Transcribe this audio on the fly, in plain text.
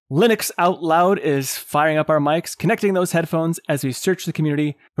Linux Out Loud is firing up our mics, connecting those headphones as we search the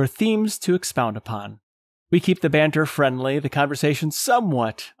community for themes to expound upon. We keep the banter friendly, the conversation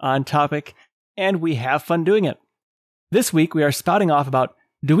somewhat on topic, and we have fun doing it. This week, we are spouting off about,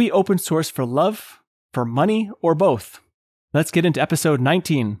 do we open source for love, for money, or both? Let's get into episode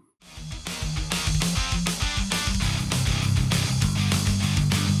 19.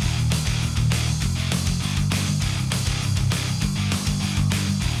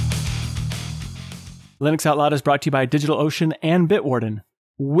 Linux Out Loud is brought to you by DigitalOcean and Bitwarden.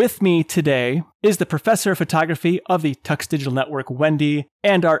 With me today is the professor of photography of the Tux Digital Network, Wendy,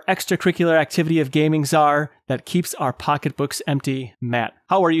 and our extracurricular activity of gaming czar that keeps our pocketbooks empty, Matt.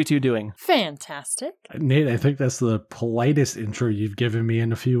 How are you two doing? Fantastic. Nate, I think that's the politest intro you've given me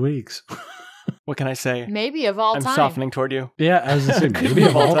in a few weeks. What can I say? Maybe of all I'm time. softening toward you. Yeah, I was going to say, maybe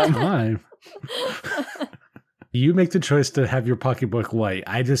of all time. You make the choice to have your pocketbook light.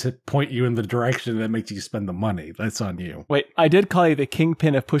 I just point you in the direction that makes you spend the money. That's on you. Wait, I did call you the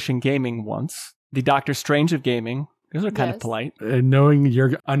kingpin of pushing gaming once. The Doctor Strange of gaming. Those are kind of polite. Knowing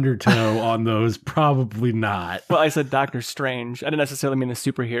your undertow on those, probably not. Well, I said Doctor Strange. I didn't necessarily mean the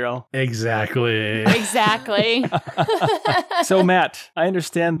superhero. Exactly. Exactly. So, Matt, I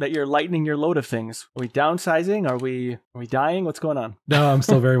understand that you're lightening your load of things. Are we downsizing? Are we dying? What's going on? No, I'm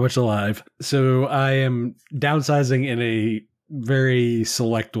still very much alive. So I am downsizing in a very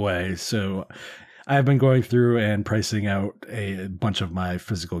select way. So I've been going through and pricing out a bunch of my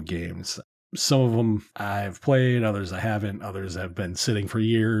physical games. Some of them I've played, others I haven't, others have been sitting for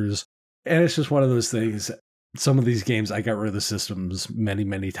years. And it's just one of those things. Some of these games, I got rid of the systems many,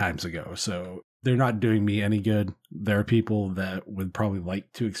 many times ago. So they're not doing me any good. There are people that would probably like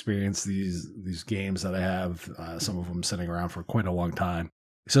to experience these games that I have, some of them sitting around for quite a long time.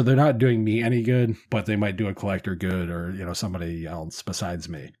 So they're not doing me any good, but they might do a collector good or, somebody else besides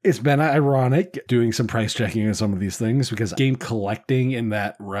me. It's been ironic doing some price checking on some of these things because game collecting in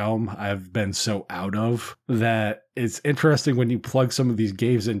that realm I've been so out of that it's interesting when you plug some of these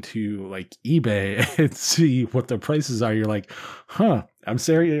games into like eBay and see what the prices are. You're like, I'm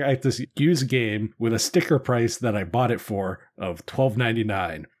staring at this used game with a sticker price that I bought it for of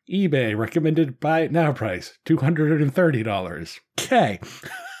 $12.99. eBay recommended buy it now price, $230. Okay.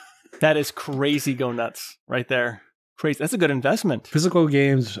 That is crazy go nuts right there. Crazy. That's a good investment. Physical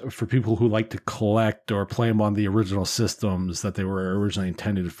games for people who like to collect or play them on the original systems that they were originally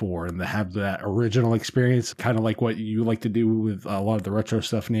intended for and to have that original experience, kind of like what you like to do with a lot of the retro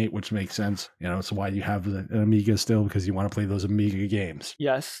stuff, Nate, which makes sense. It's why you have an Amiga still, because you want to play those Amiga games.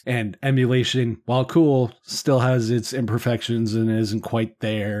 Yes. And emulation, while cool, still has its imperfections and isn't quite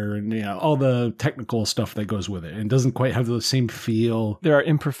there. And, all the technical stuff that goes with it. And doesn't quite have the same feel. There are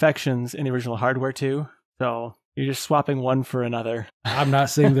imperfections in the original hardware too. So you're just swapping one for another. I'm not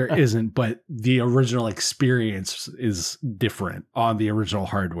saying there isn't, but the original experience is different on the original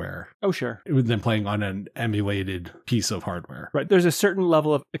hardware. Oh, sure. Than playing on an emulated piece of hardware. Right. There's a certain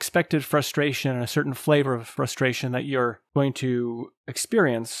level of expected frustration and a certain flavor of frustration that you're going to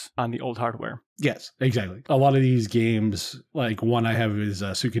experience on the old hardware. Yes, exactly. A lot of these games, like one I have is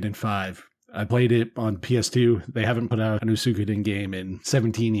Suikoden 5. I played it on PS2. They haven't put out a new Suikoden game in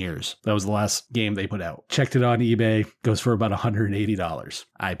 17 years. That was the last game they put out. Checked it on eBay. Goes for about $180.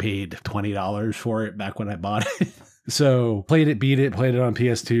 I paid $20 for it back when I bought it. So played it on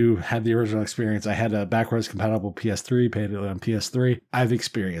PS2, had the original experience. I had a backwards compatible PS3, paid it on PS3. I've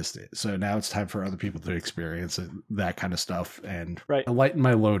experienced it. So now it's time for other people to experience it, that kind of stuff, and lighten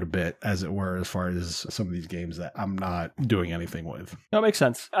my load a bit, as it were, as far as some of these games that I'm not doing anything with. That makes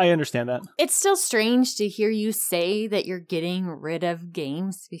sense. I understand that. It's still strange to hear you say that you're getting rid of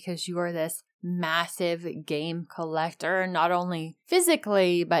games because you are this massive game collector, not only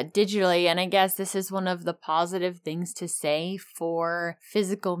physically but digitally. And I guess this is one of the positive things to say for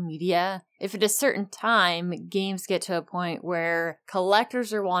physical media. If at a certain time games get to a point where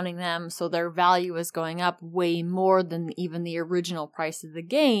collectors are wanting them, so their value is going up way more than even the original price of the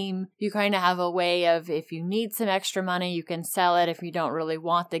game, you kind of have a way of, if you need some extra money, you can sell it. If you don't really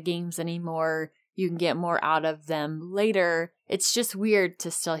want the games anymore, you can get more out of them later. It's just weird to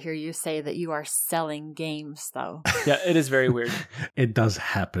still hear you say that you are selling games, though. Yeah, it is very weird. It does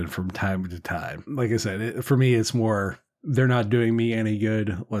happen from time to time. Like I said, for me, it's more, they're not doing me any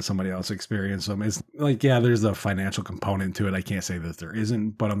good. Let somebody else experience them. It's like, yeah, there's a financial component to it. I can't say that there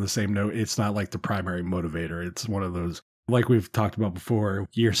isn't. But on the same note, it's not like the primary motivator. It's one of those, like we've talked about before,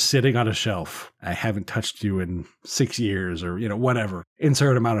 you're sitting on a shelf I haven't touched you in 6 years or, whatever.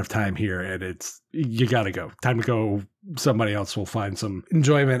 Insert amount of time here and you got to go. Time to go. Somebody else will find some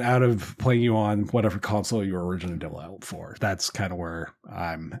enjoyment out of playing you on whatever console you were originally developed for. That's kind of where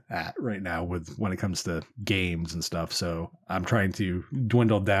I'm at right now when it comes to games and stuff. So I'm trying to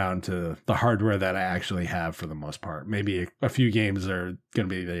dwindle down to the hardware that I actually have for the most part. Maybe a few games are going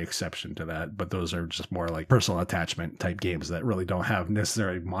to be the exception to that, but those are just more like personal attachment type games that really don't have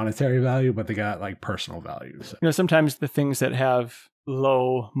necessarily monetary value, but they got like personal value. So. Sometimes the things that have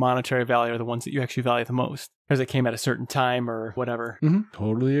low monetary value are the ones that you actually value the most because it came at a certain time or whatever. Mm-hmm.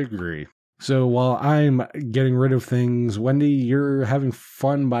 Totally agree. So while I'm getting rid of things, Wendy, you're having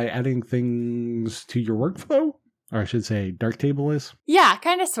fun by adding things to your workflow? Or I should say Darktable is? Yeah,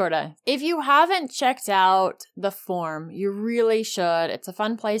 kind of, sort of. If you haven't checked out the forum, you really should. It's a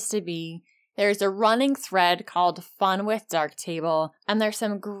fun place to be. There's a running thread called Fun with Darktable, and there's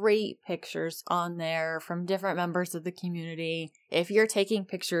some great pictures on there from different members of the community. If you're taking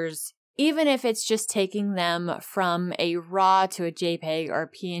pictures, even if it's just taking them from a RAW to a JPEG or a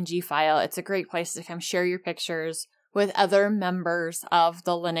PNG file, it's a great place to come share your pictures with other members of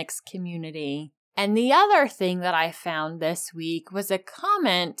the Linux community. And the other thing that I found this week was a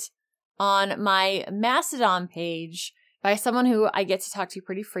comment on my Mastodon page by someone who I get to talk to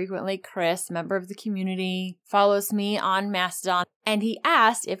pretty frequently, Chris, member of the community, follows me on Mastodon. And he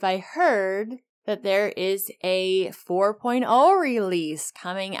asked if I heard that there is a 4.0 release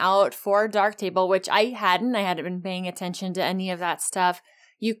coming out for Darktable, which I hadn't been paying attention to any of that stuff.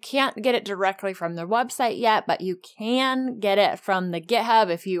 You can't get it directly from their website yet, but you can get it from the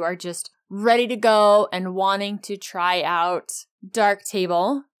GitHub if you are just ready to go and wanting to try out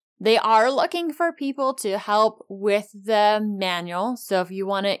Darktable. They are looking for people to help with the manual. So if you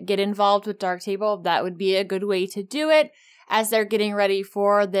want to get involved with Darktable, that would be a good way to do it as they're getting ready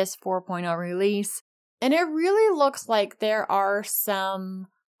for this 4.0 release. And it really looks like there are some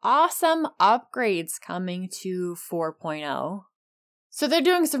awesome upgrades coming to 4.0. So they're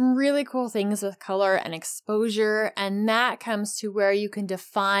doing some really cool things with color and exposure, and that comes to where you can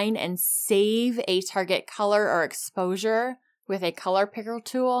define and save a target color or exposure with a color picker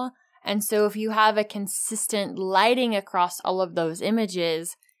tool. And so if you have a consistent lighting across all of those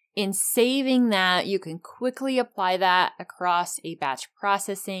images, in saving that, you can quickly apply that across a batch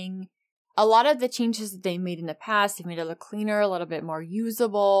processing. A lot of the changes that they made in the past, they've made it look cleaner, a little bit more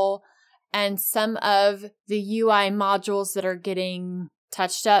usable. And some of the UI modules that are getting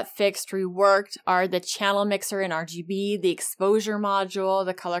touched up, fixed, reworked are the channel mixer in RGB, the exposure module,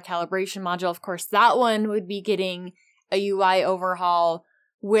 the color calibration module. Of course, that one would be getting a UI overhaul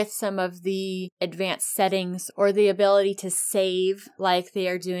with some of the advanced settings or the ability to save like they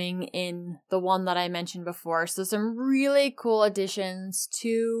are doing in the one that I mentioned before. So some really cool additions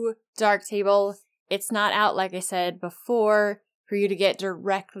to Darktable. It's not out, like I said before, for you to get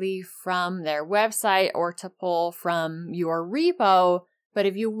directly from their website or to pull from your repo. But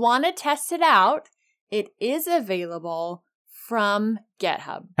if you want to test it out, it is available from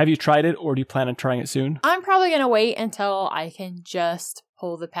GitHub. Have you tried it or do you plan on trying it soon? I'm probably going to wait until I can just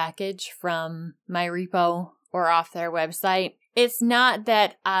pull the package from my repo or off their website. It's not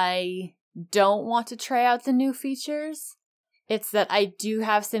that I don't want to try out the new features. It's that I do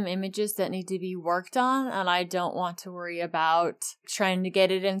have some images that need to be worked on, and I don't want to worry about trying to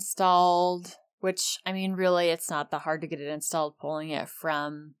get it installed, which, I mean, really, it's not that hard to get it installed pulling it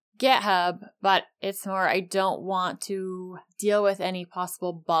from GitHub, but it's more I don't want to deal with any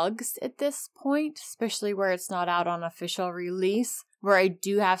possible bugs at this point, especially where it's not out on official release, where I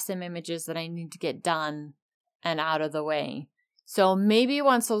do have some images that I need to get done and out of the way. So maybe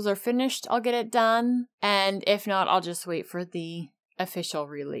once those are finished, I'll get it done. And if not, I'll just wait for the official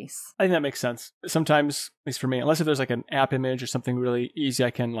release. I think that makes sense. Sometimes, at least for me, unless if there's like an app image or something really easy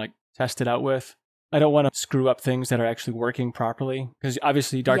I can like test it out with, I don't want to screw up things that are actually working properly. Because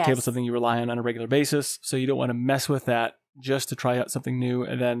obviously Darktable is something you rely on a regular basis. So you don't want to mess with that just to try out something new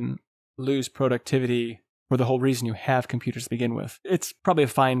and then lose productivity for the whole reason you have computers to begin with. It's probably a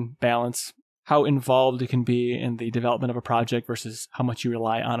fine balance. How involved you can be in the development of a project versus how much you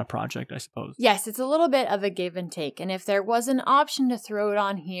rely on a project, I suppose. Yes, it's a little bit of a give and take. And if there was an option to throw it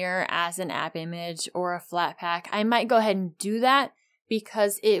on here as an app image or a Flatpak, I might go ahead and do that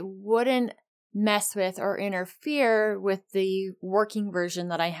because it wouldn't mess with or interfere with the working version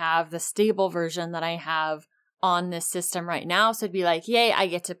that I have, the stable version that I have on this system right now. So it'd be like, yay, I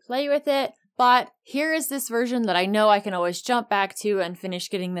get to play with it. But here is this version that I know I can always jump back to and finish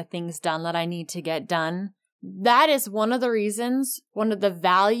getting the things done that I need to get done that is one of the reasons, one of the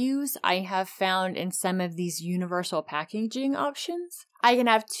values I have found in some of these universal packaging options. I can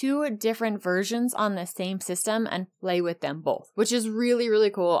have 2 different versions on the same system and play with them both, which is really, really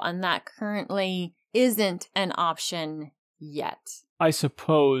cool. And that currently isn't an option yet. I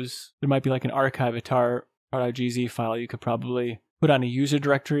suppose there might be like an archive a tar.gz file you could probably put on a user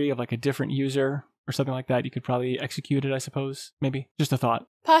directory of like a different user or something like that. You could probably execute it, I suppose. Maybe. Just a thought.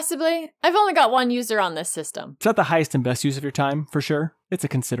 Possibly. I've only got one user on this system. It's not the highest and best use of your time, for sure. It's a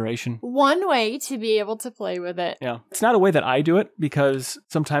consideration. One way to be able to play with it. Yeah. It's not a way that I do it because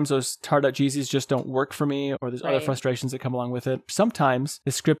sometimes those tar.gzs just don't work for me, or there's other frustrations that come along with it. Sometimes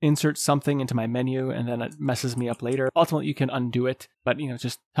the script inserts something into my menu and then it messes me up later. Ultimately, you can undo it, but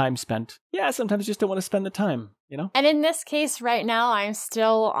just time spent. Yeah, sometimes you just don't want to spend the time, And in this case right now, I'm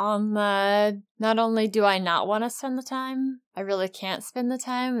still on the, not only do I not want to spend the time, I really can't spend the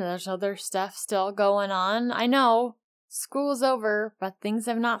time. There's other stuff still going on. I know school's over, but things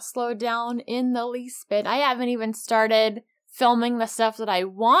have not slowed down in the least bit. I haven't even started filming the stuff that I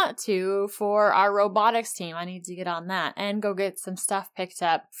want to for our robotics team. I need to get on that and go get some stuff picked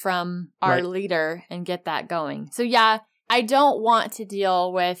up from our leader and get that going. So yeah, I don't want to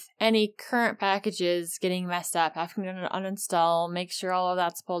deal with any current packages getting messed up, having to uninstall, make sure all of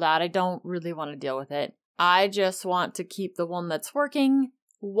that's pulled out. I don't really want to deal with it. I just want to keep the one that's working,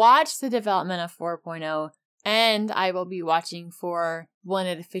 watch the development of 4.0, and I will be watching for when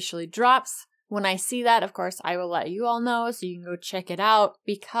it officially drops. When I see that, of course, I will let you all know so you can go check it out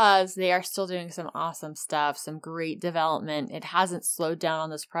because they are still doing some awesome stuff, some great development. It hasn't slowed down on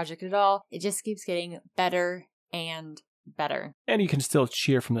this project at all. It just keeps getting better and better. And you can still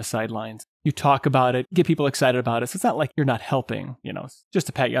cheer from the sidelines. You talk about it, get people excited about it. So it's not like you're not helping, just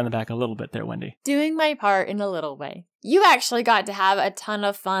to pat you on the back a little bit there, Wendy. Doing my part in a little way. You actually got to have a ton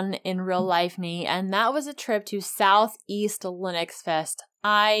of fun in real life, Nee, and that was a trip to Southeast Linux Fest.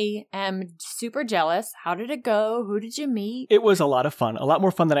 I am super jealous. How did it go? Who did you meet? It was a lot of fun. A lot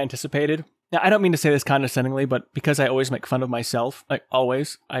more fun than I anticipated. Now, I don't mean to say this condescendingly, but because I always make fun of myself, like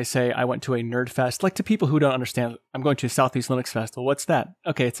always, I say I went to a nerd fest. Like to people who don't understand, I'm going to Southeast Linux Fest. Well, what's that?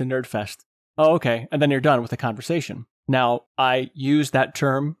 Okay, it's a nerd fest. Oh, okay. And then you're done with the conversation. Now, I used that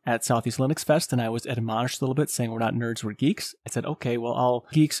term at Southeast Linux Fest, and I was admonished a little bit, saying we're not nerds, we're geeks. I said, okay, well, all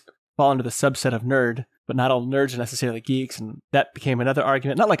geeks fall into the subset of nerd, but not all nerds are necessarily geeks. And that became another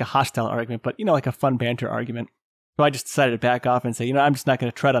argument, not like a hostile argument, but, like a fun banter argument. So I just decided to back off and say, I'm just not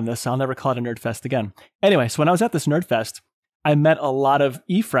going to tread on this. I'll never call it a nerd fest again. Anyway, so when I was at this nerd fest, I met a lot of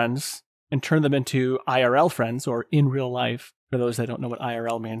e-friends and turned them into IRL friends, or in real life, for those that don't know what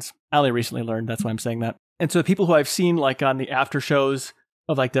IRL means. I only recently learned, that's why I'm saying that. And so the people who I've seen like on the after shows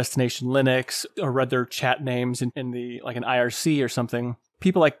of like Destination Linux, or read their chat names in the like an IRC or something,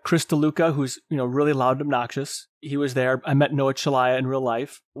 people like Chris DeLuca, who's, really loud and obnoxious. He was there. I met Noah Chalaya in real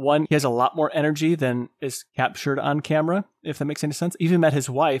life. One, he has a lot more energy than is captured on camera, if that makes any sense. Even met his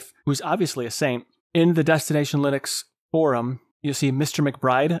wife, who's obviously a saint. In the Destination Linux forum, you'll see Mr.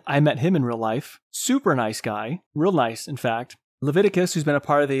 McBride. I met him in real life. Super nice guy. Real nice, in fact. Leviticus, who's been a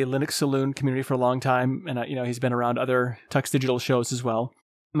part of the Linux Saloon community for a long time. And, he's been around other Tux Digital shows as well.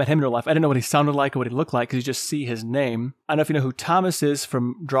 I met him in real life. I didn't know what he sounded like or what he looked like because you just see his name. I don't know if you know who Thomas is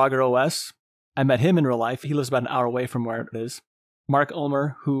from Draugr OS. I met him in real life. He lives about an hour away from where it is. Mark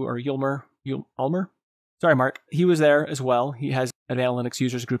Ulmer, Ulmer? Sorry, Mark. He was there as well. He has an Linux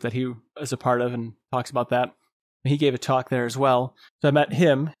users group that he is a part of and talks about that. He gave a talk there as well. So I met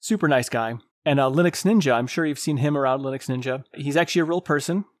him. Super nice guy. And Linux Ninja, I'm sure you've seen him around Linux Ninja. He's actually a real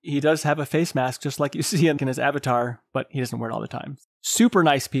person. He does have a face mask, just like you see in his avatar, but he doesn't wear it all the time. Super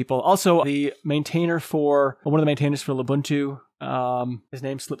nice people. Also, one of the maintainers for Lubuntu, his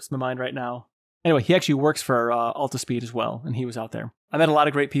name slips my mind right now. Anyway, he actually works for Altispeed as well, and he was out there. I met a lot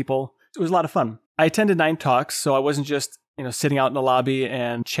of great people. It was a lot of fun. I attended 9 talks, so I wasn't just sitting out in the lobby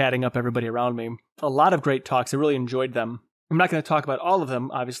and chatting up everybody around me. A lot of great talks. I really enjoyed them. I'm not going to talk about all of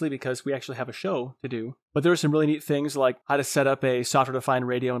them, obviously, because we actually have a show to do. But there were some really neat things like how to set up a software-defined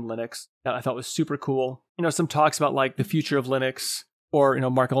radio in Linux that I thought was super cool. Some talks about like the future of Linux. Or,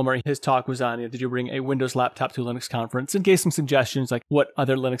 Mark Ulmer, his talk was on, did you bring a Windows laptop to a Linux conference? And gave some suggestions like what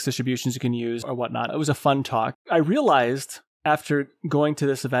other Linux distributions you can use or whatnot. It was a fun talk. I realized after going to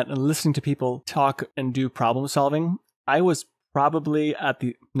this event and listening to people talk and do problem solving, I was probably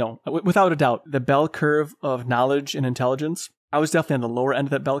without a doubt, the bell curve of knowledge and intelligence. I was definitely on the lower end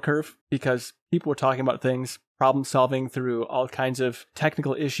of that bell curve because people were talking about things, problem solving through all kinds of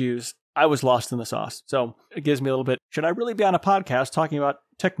technical issues. I was lost in the sauce. So it gives me a little bit, should I really be on a podcast talking about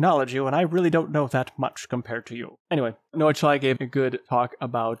technology when I really don't know that much compared to you. Anyway, Noah Chai gave a good talk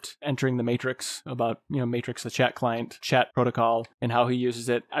about entering the Matrix, about, Matrix, the chat client, chat protocol, and how he uses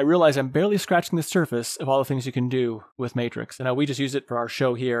it. I realize I'm barely scratching the surface of all the things you can do with Matrix. And we just use it for our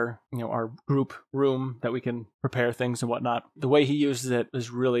show here, our group room that we can prepare things and whatnot. The way he uses it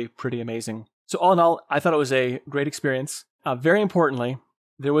is really pretty amazing. So all in all, I thought it was a great experience. Very importantly,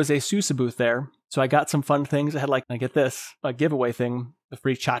 there was a SUSE booth there. So I got some fun things. I had a giveaway thing, the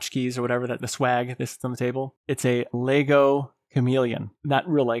free tchotchkes or whatever, the swag, this is on the table. It's a Lego chameleon, not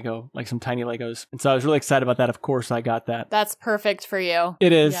real Lego, like some tiny Legos. And so I was really excited about that. Of course, I got that. That's perfect for you.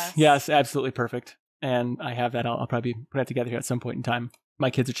 It is. Yes, absolutely perfect. And I have that. I'll probably put that together here at some point in time. My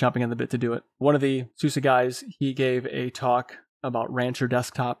kids are chomping on the bit to do it. One of the SUSE guys, he gave a talk about Rancher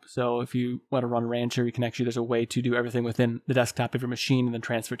Desktop. So if you want to run Rancher, there's a way to do everything within the desktop of your machine and then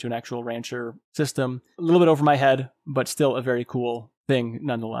transfer it to an actual Rancher system. A little bit over my head, but still a very cool thing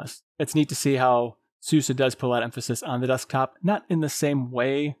nonetheless. It's neat to see how SUSE does put a lot of emphasis on the desktop, not in the same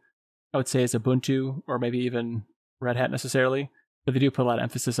way, I would say, as Ubuntu or maybe even Red Hat necessarily, but they do put a lot of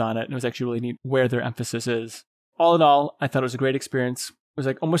emphasis on it, and it was actually really neat where their emphasis is. All in all, I thought it was a great experience. It was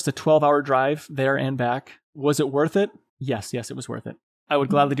like almost a 12-hour drive there and back. Was it worth it? Yes, it was worth it. I would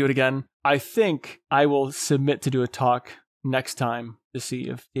gladly do it again. I think I will submit to do a talk next time to see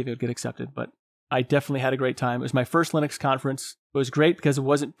if it would get accepted, but I definitely had a great time. It was my first Linux conference. It was great because it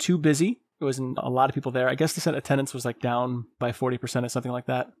wasn't too busy. It wasn't a lot of people there. I guess they said attendance was down by 40% or something like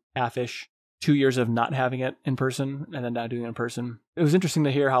that, half-ish. 2 years of not having it in person and then now doing it in person. It was interesting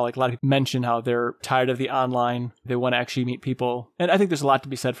to hear how a lot of people mention how they're tired of the online. They want to actually meet people. And I think there's a lot to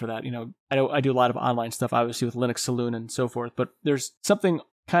be said for that. I know I do a lot of online stuff, obviously with Linux Saloon and so forth, but there's something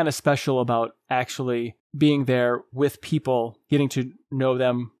kind of special about actually being there with people, getting to know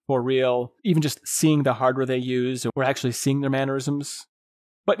them for real, even just seeing the hardware they use or actually seeing their mannerisms.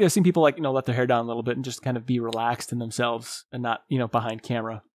 But seeing people let their hair down a little bit and just kind of be relaxed in themselves and not, behind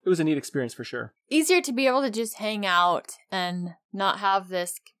camera. It was a neat experience for sure. Easier to be able to just hang out and not have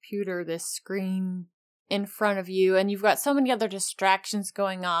this computer, this screen in front of you. And you've got so many other distractions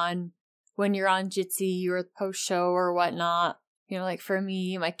going on when you're on Jitsi or post-show or whatnot. Like for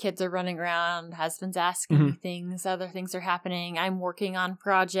me, my kids are running around, husband's asking me things, other things are happening. I'm working on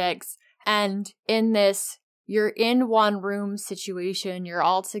projects. And in this, you're in one room situation, you're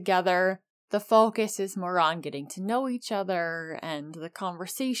all together. The focus is more on getting to know each other and the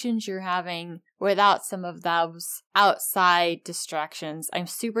conversations you're having without some of those outside distractions. I'm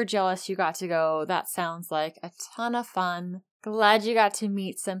super jealous you got to go. That sounds like a ton of fun. Glad you got to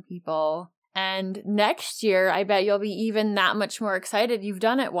meet some people. And next year, I bet you'll be even that much more excited. You've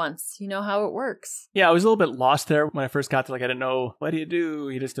done it once. You know how it works. Yeah, I was a little bit lost there when I first got to I didn't know, what do?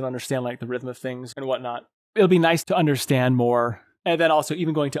 You just didn't understand the rhythm of things and whatnot. It'll be nice to understand more. And then also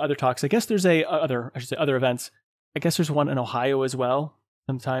even going to other talks. I guess there's other events. I guess there's one in Ohio as well,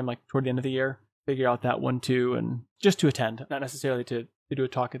 sometime toward the end of the year. Figure out that one too, and just to attend, not necessarily to do a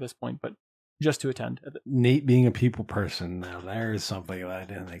talk at this point, but just to attend. Nate being a people person, now there is something that I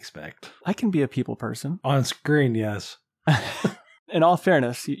didn't expect. I can be a people person. On screen, yes. In all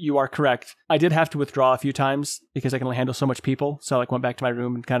fairness, you are correct. I did have to withdraw a few times because I can only handle so much people. So I went back to my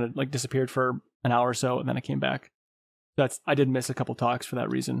room and kind of disappeared for an hour or so, and then I came back. I did miss a couple talks for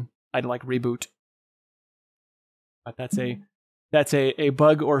that reason. I'd reboot. But that's a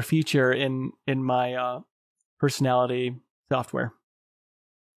bug or feature in my personality software.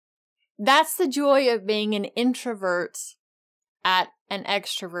 That's the joy of being an introvert at an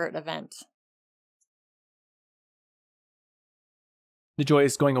extrovert event. The joy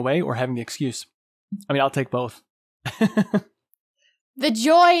is going away or having the excuse. I'll take both. The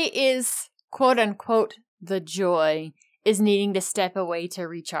joy is, quote unquote, the joy is needing to step away to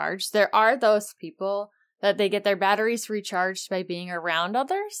recharge. There are those people that they get their batteries recharged by being around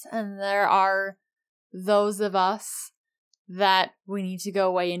others, and there are those of us that we need to go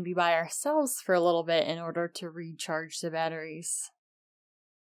away and be by ourselves for a little bit in order to recharge the batteries.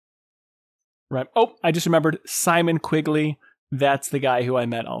 Right. Oh, I just remembered Simon Quigley. That's the guy who I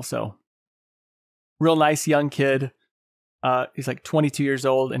met also. Real nice young kid. He's 22 years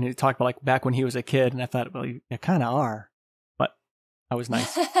old, and he talked about back when he was a kid, and I thought, well, you kind of are. That was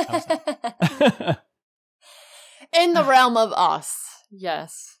nice. In the realm of us,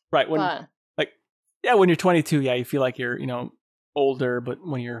 yes. Right. When when you're 22, you feel like you're, older, but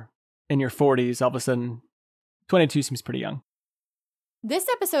when you're in your 40s, all of a sudden 22 seems pretty young. This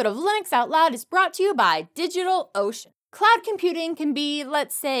episode of Linux Out Loud is brought to you by DigitalOcean. Cloud computing can be,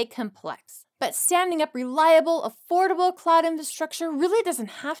 let's say, complex. But standing up reliable, affordable cloud infrastructure really doesn't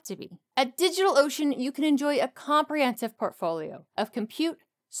have to be. At DigitalOcean, you can enjoy a comprehensive portfolio of compute,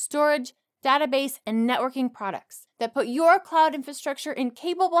 storage, database, and networking products that put your cloud infrastructure in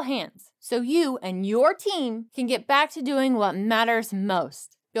capable hands so you and your team can get back to doing what matters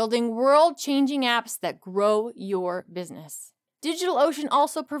most, building world-changing apps that grow your business. DigitalOcean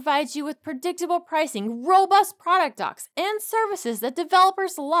also provides you with predictable pricing, robust product docs, and services that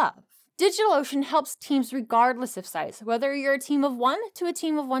developers love. DigitalOcean helps teams regardless of size, whether you're a team of 1 to a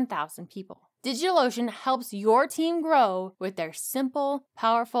team of 1,000 people. DigitalOcean helps your team grow with their simple,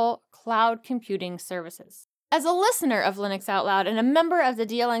 powerful cloud computing services. As a listener of Linux Out Loud and a member of the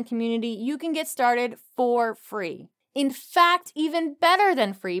DLN community, you can get started for free. In fact, even better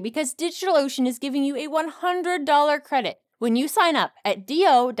than free, because DigitalOcean is giving you a $100 credit when you sign up at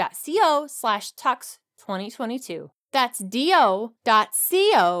do.co/tux2022. That's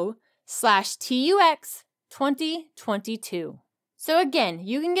do.co/tux2022. So again,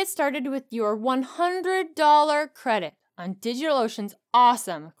 you can get started with your $100 credit on DigitalOcean's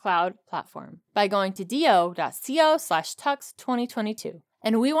awesome cloud platform by going to do.co/tux2022.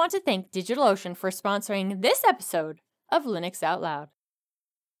 And we want to thank DigitalOcean for sponsoring this episode of Linux Out Loud.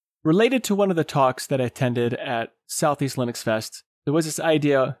 Related to one of the talks that I attended at Southeast Linux Fest, there was this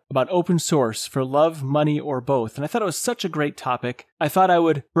idea about open source for love, money, or both. And I thought it was such a great topic. I thought I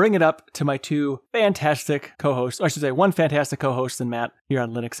would bring it up to my two fantastic co-hosts, or I should say one fantastic co-host and Matt here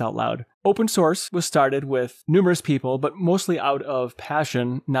on Linux Out Loud. Open source was started with numerous people, but mostly out of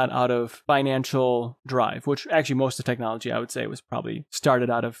passion, not out of financial drive, which actually most of technology, I would say, was probably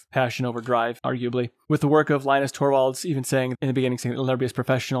started out of passion over drive, arguably. With the work of Linus Torvalds even saying in the beginning, saying it'll never be as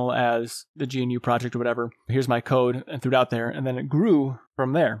professional as the GNU project or whatever. Here's my code, and threw it out there, and then it grew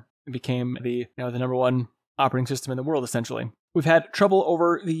from there. It became the number one operating system in the world, essentially. We've had trouble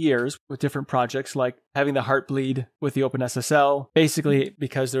over the years with different projects, like having the heart bleed with the OpenSSL, basically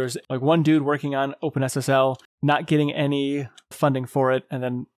because there's like one dude working on OpenSSL, not getting any funding for it, and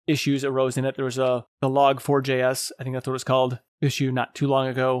then issues arose in it. There was the log4j.s, I think that's what it was called, issue not too long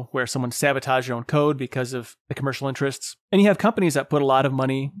ago, where someone sabotaged their own code because of the commercial interests. And you have companies that put a lot of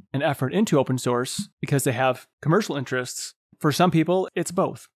money and effort into open source because they have commercial interests. For some people, it's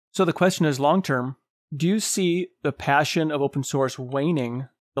both. So the question is, long-term, do you see the passion of open source waning,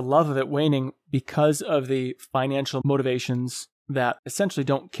 the love of it waning, because of the financial motivations that essentially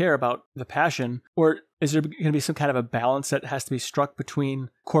don't care about the passion? Or is there going to be some kind of a balance that has to be struck between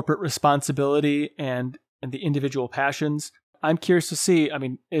corporate responsibility and the individual passions? I'm curious to see,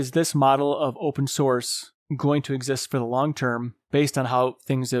 is this model of open source going to exist for the long term based on how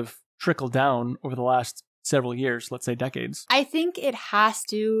things have trickled down over the last several years, let's say decades? I think it has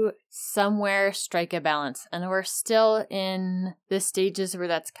to somewhere strike a balance, and we're still in the stages where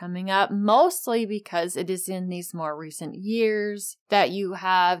that's coming up, mostly because it is in these more recent years that you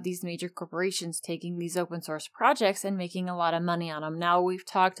have these major corporations taking these open source projects and making a lot of money on them. Now, we've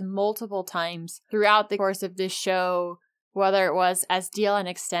talked multiple times throughout the course of this show, whether it was as DLN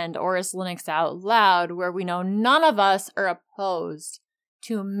Extend or as Linux Out Loud, where we know none of us are opposed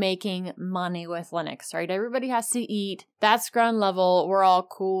to making money with Linux, right? Everybody has to eat. That's ground level. We're all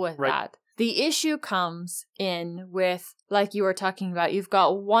cool with that. The issue comes in with, like you were talking about, you've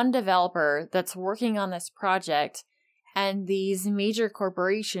got one developer that's working on this project, and these major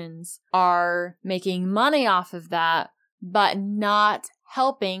corporations are making money off of that, but not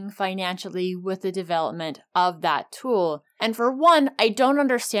helping financially with the development of that tool. And for one, I don't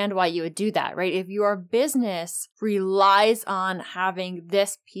understand why you would do that, right? If your business relies on having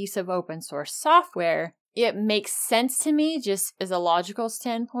this piece of open source software, it makes sense to me, just as a logical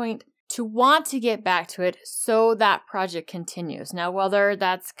standpoint, to want to get back to it so that project continues. Now, whether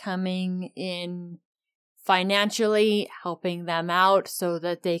that's coming in financially, helping them out so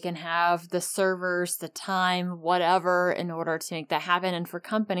that they can have the servers, the time, whatever, in order to make that happen. And for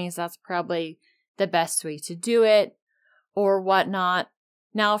companies, that's probably the best way to do it, or whatnot.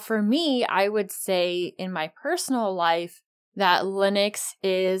 Now, for me, I would say in my personal life that Linux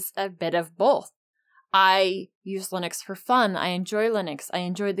is a bit of both. I use Linux for fun. I enjoy Linux. I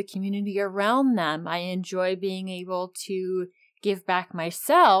enjoy the community around them. I enjoy being able to give back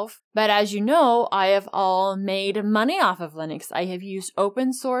myself. But as you know, I have all made money off of Linux. I have used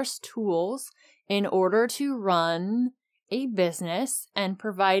open source tools in order to run a business and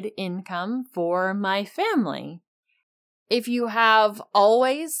provide income for my family. If you have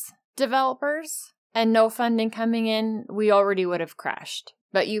always developers and no funding coming in, we already would have crashed.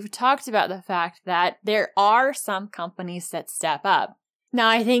 But you've talked about the fact that there are some companies that step up. Now,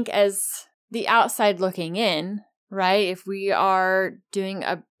 I think as the outside looking in, right, if we are doing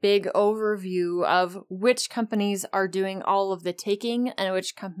a big overview of which companies are doing all of the taking and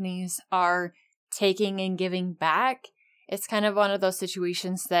which companies are taking and giving back, It's kind of one of those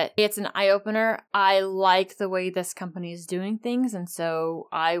situations that it's an eye-opener. I like the way this company is doing things, and so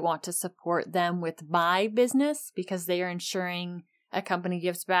I want to support them with my business because they are ensuring a company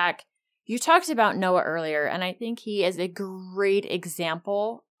gives back. You talked about Noah earlier, and I think he is a great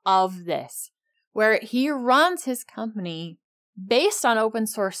example of this, where he runs his company based on open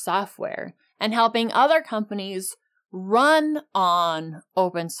source software and helping other companies run on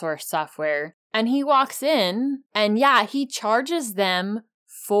open source software. And he walks in and he charges them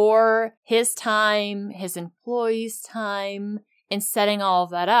for his time, his employees' time in setting all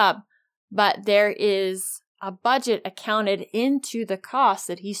of that up. But there is a budget accounted into the cost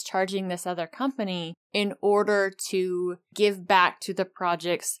that he's charging this other company in order to give back to the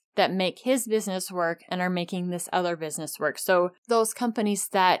projects that make his business work and are making this other business work. So those companies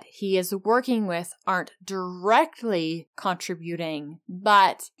that he is working with aren't directly contributing,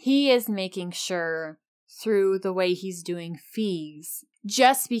 but he is making sure through the way he's doing fees.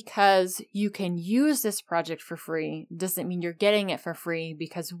 Just because you can use this project for free doesn't mean you're getting it for free,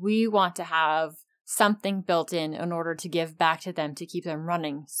 because we want to have something built in order to give back to them to keep them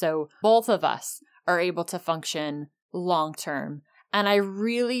running. So both of us are able to function long term. And I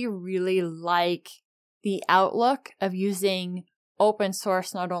really, really like the outlook of using open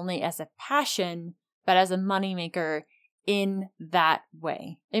source not only as a passion, but as a moneymaker in that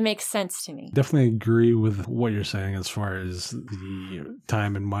way. It makes sense to me. Definitely agree with what you're saying as far as the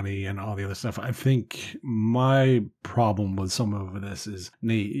time and money and all the other stuff. I think my problem with some of this is,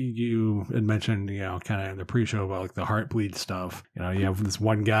 Nate, you had mentioned, kind of in the pre-show about like the Heartbleed stuff. You have this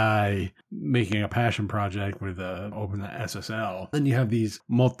one guy making a passion project with Open SSL. Then you have these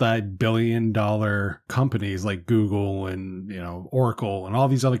multi-billion-dollar companies like Google and, Oracle and all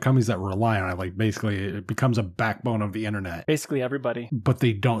these other companies that rely on it. Like basically it becomes a backbone of the internet. Basically everybody. But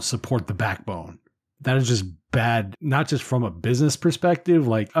they don't support the backbone. That is just bad, not just from a business perspective,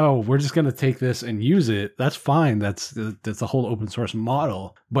 like, oh, we're just going to take this and use it. That's fine. That's the whole open source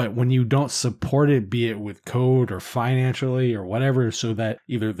model. But when you don't support it, be it with code or financially or whatever, so that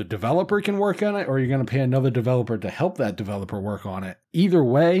either the developer can work on it or you're going to pay another developer to help that developer work on it. Either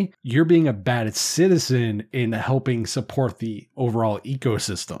way, you're being a bad citizen in helping support the overall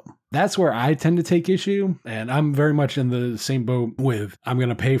ecosystem. That's where I tend to take issue. And I'm very much in the same boat with, I'm going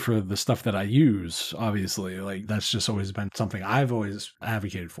to pay for the stuff that I use, obviously. Like that's just always been something I've always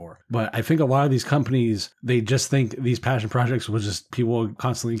advocated for. But I think a lot of these companies, they just think these passion projects will just, people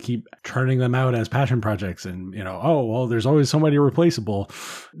constantly keep turning them out as passion projects. And, oh, well, there's always somebody replaceable.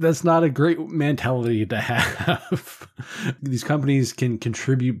 That's not a great mentality to have. These companies can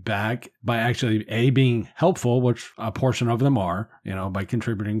contribute back by actually being helpful, which a portion of them are, by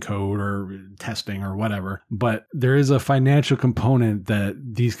contributing code or testing or whatever. But there is a financial component that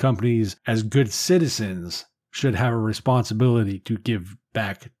these companies, as good citizens, should have a responsibility to give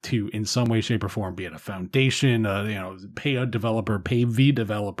back to in some way, shape, or form, be it a foundation, pay a developer, pay the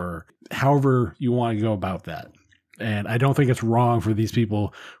developer, however you want to go about that. And I don't think it's wrong for these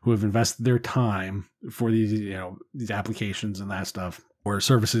people who have invested their time for these, these applications and that stuff, or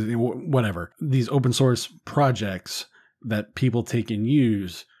services, whatever, these open source projects that people take and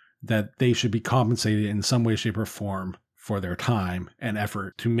use, that they should be compensated in some way, shape, or form for their time and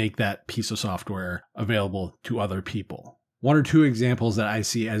effort to make that piece of software available to other people. One or two examples that I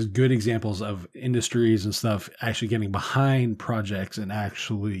see as good examples of industries and stuff actually getting behind projects and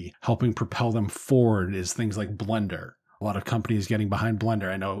actually helping propel them forward is things like Blender. A lot of companies getting behind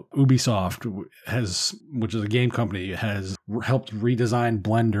Blender. I know Ubisoft which is a game company, has helped redesign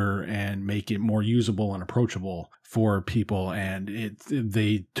Blender and make it more usable and approachable for people. And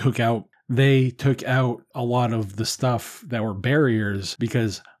they took out a lot of the stuff that were barriers,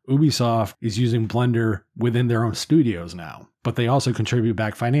 because Ubisoft is using Blender within their own studios now, but they also contribute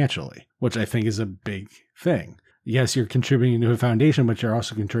back financially, which I think is a big thing. Yes, you're contributing to a foundation, but you're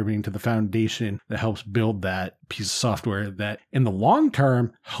also contributing to the foundation that helps build that piece of software that in the long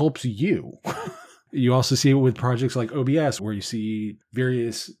term helps you. You also see it with projects like OBS, where you see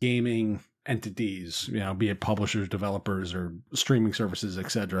various gaming entities, be it publishers, developers, or streaming services,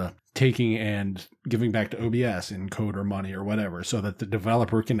 etc., taking and giving back to OBS in code or money or whatever, so that the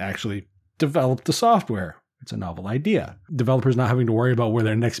developer can actually develop the software. It's a novel idea. Developers not having to worry about where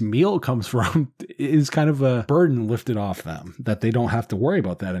their next meal comes from is kind of a burden lifted off them, that they don't have to worry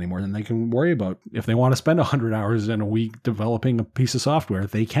about that anymore. And they can worry about, if they want to spend 100 hours in a week developing a piece of software,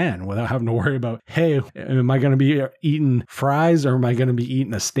 they can, without having to worry about, hey, am I going to be eating fries or am I going to be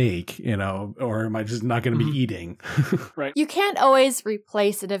eating a steak, or am I just not going to be eating? Right. You can't always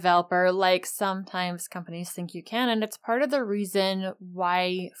replace a developer like sometimes companies think you can. And it's part of the reason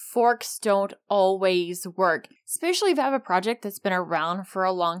why forks don't always work work, especially if you have a project that's been around for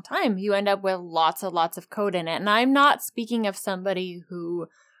a long time. You end up with lots of code in it. And I'm not speaking of somebody who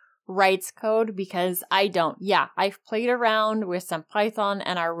writes code, because I don't. Yeah, I've played around with some Python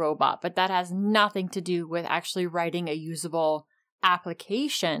and our robot, but that has nothing to do with actually writing a usable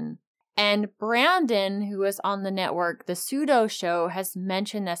application. And Brandon, who is on the network, the Sudo Show, has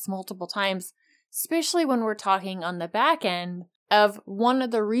mentioned this multiple times, especially when we're talking on the back end, of one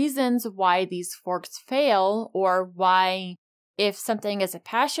of the reasons why these forks fail, or why if something is a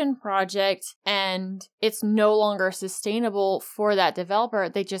passion project and it's no longer sustainable for that developer,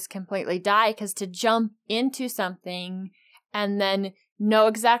 they just completely die. Because to jump into something and then know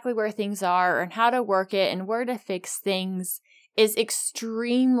exactly where things are and how to work it and where to fix things is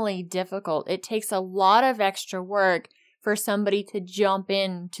extremely difficult. It takes a lot of extra work for somebody to jump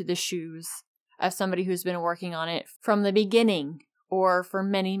into the shoes of somebody who's been working on it from the beginning or for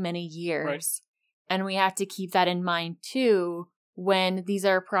many, many years. Right. And we have to keep that in mind too when these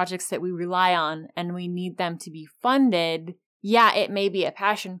are projects that we rely on and we need them to be funded. Yeah, it may be a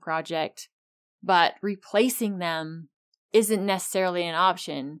passion project, but replacing them isn't necessarily an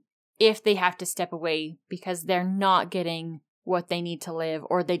option if they have to step away because they're not getting what they need to live,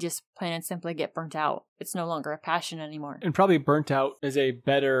 or they just plain and simply get burnt out. It's no longer a passion anymore. And probably burnt out is a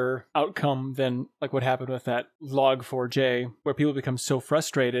better outcome than like what happened with that Log4j, where people become so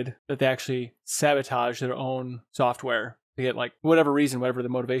frustrated that they actually sabotage their own software to get like whatever reason, whatever the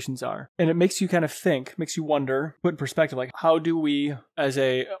motivations are. And it makes you kind of think, makes you wonder, put in perspective, like how do we as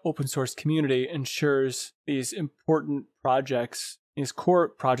a open source community ensures these important projects, these core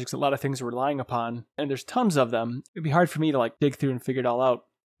projects that a lot of things are relying upon, and there's tons of them. It'd be hard for me to like dig through and figure it all out.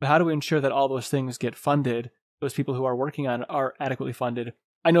 But how do we ensure that all those things get funded? Those people who are working on it are adequately funded.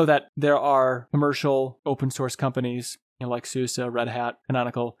 I know that there are commercial open source companies, like SUSE, Red Hat,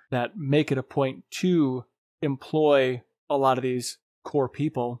 Canonical, that make it a point to employ a lot of these core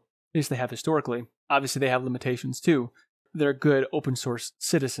people, at least they have historically. Obviously, they have limitations too. They're good open source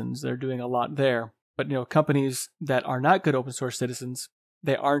citizens. They're doing a lot there. But, companies that are not good open source citizens,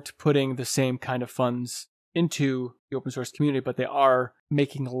 they aren't putting the same kind of funds into the open source community, but they are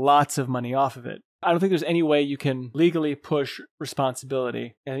making lots of money off of it. I don't think there's any way you can legally push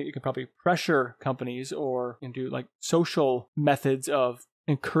responsibility. I think you can probably pressure companies or do like social methods of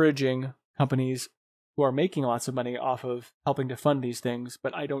encouraging companies who are making lots of money off of helping to fund these things.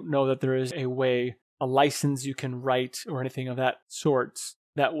 But I don't know that there is a way, a license you can write or anything of that sort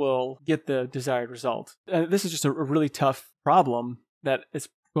that will get the desired result. And this is just a really tough problem that it's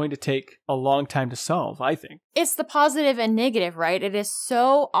going to take a long time to solve, I think. It's the positive and negative, right? It is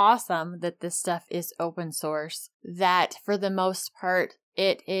so awesome that this stuff is open source, that for the most part,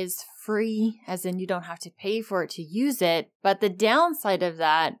 it is free, as in you don't have to pay for it to use it. But the downside of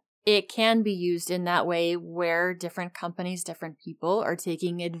that, it can be used in that way where different companies, different people are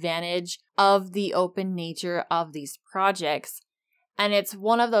taking advantage of the open nature of these projects. And it's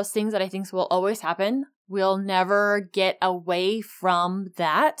one of those things that I think will always happen. We'll never get away from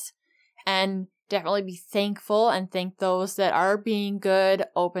that. And definitely be thankful and thank those that are being good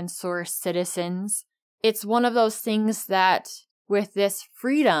open source citizens. It's one of those things that with this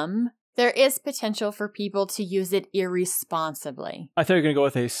freedom, there is potential for people to use it irresponsibly. I thought you were going to go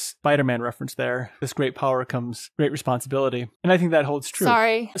with a Spider-Man reference there. With great power comes great responsibility. And I think that holds true.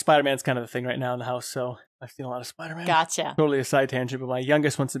 Sorry. Spider-Man's kind of the thing right now in the house, so I've seen a lot of Spider-Man. Gotcha. Totally a side tangent, but my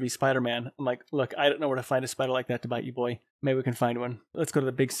youngest wants to be Spider-Man. I'm like, look, I don't know where to find a spider like that to bite you, boy. Maybe we can find one. Let's go to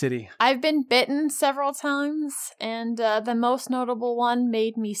the big city. I've been bitten several times, and the most notable one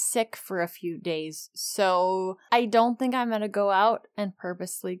made me sick for a few days. So I don't think I'm going to go out and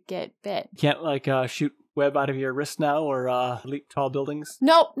purposely get bit. Can't like shoot web out of your wrist now or leap tall buildings?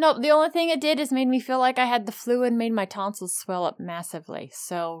 Nope. The only thing it did is made me feel like I had the flu and made my tonsils swell up massively.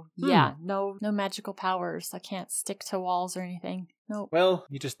 So yeah, no magical powers. I can't stick to walls or anything. Nope. Well,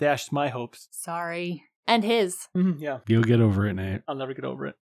 you just dashed my hopes. Sorry. And his. Yeah. You'll get over it, Nate. I'll never get over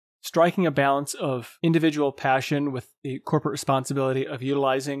it. Striking a balance of individual passion with the corporate responsibility of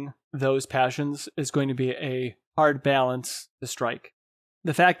utilizing those passions is going to be a hard balance to strike.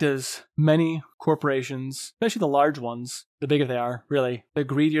 The fact is, many corporations, especially the large ones, the bigger they are, really, the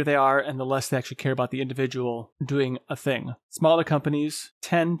greedier they are and the less they actually care about the individual doing a thing. Smaller companies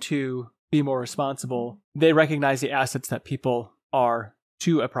tend to be more responsible. They recognize the assets that people are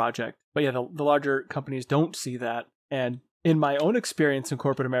to a project. But yeah, the larger companies don't see that. And in my own experience in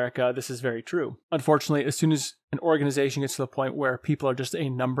corporate America, this is very true. Unfortunately, as soon as an organization gets to the point where people are just a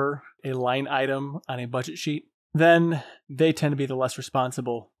number, a line item on a budget sheet, then they tend to be the less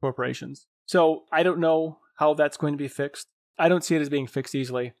responsible corporations. So I don't know how that's going to be fixed. I don't see it as being fixed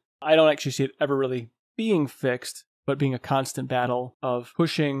easily. I don't actually see it ever really being fixed, but being a constant battle of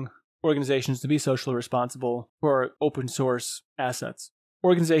pushing organizations to be socially responsible for open source assets.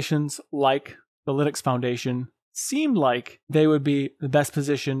 Organizations like the Linux Foundation seem like they would be the best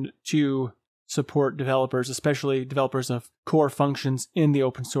positioned to support developers, especially developers of core functions in the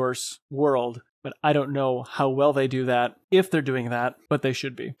open source world. But I don't know how well they do that, if they're doing that, but they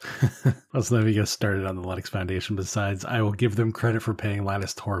should be. Let's let me get started on the Linux Foundation. Besides, I will give them credit for paying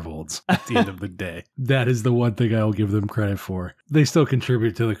Linus Torvalds at the end of the day. That is the one thing I will give them credit for. They still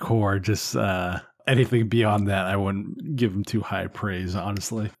contribute to the core, just anything beyond that, I wouldn't give them too high praise,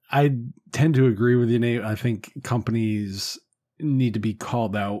 honestly. I tend to agree with you, Nate. I think companies need to be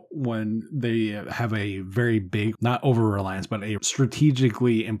called out when they have a very big, not over-reliance, but a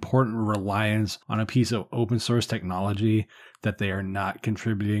strategically important reliance on a piece of open source technology that they are not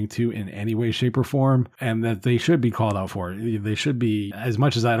contributing to in any way, shape, or form, and that they should be called out for. They should be, as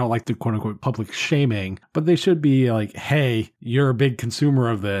much as I don't like the quote-unquote public shaming, but they should be like, hey, you're a big consumer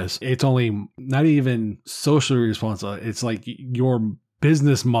of this. It's only not even socially responsible. It's like your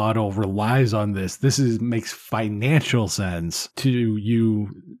business model relies on this. This makes financial sense to you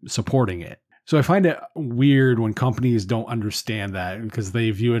supporting it. So I find it weird when companies don't understand that because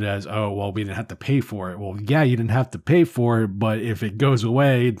they view it as, oh, well, we didn't have to pay for it. Well, yeah, you didn't have to pay for it, but if it goes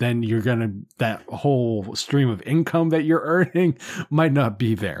away, then that whole stream of income that you're earning might not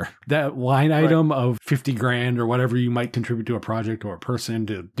be there. That line item of 50 grand or whatever you might contribute to a project or a person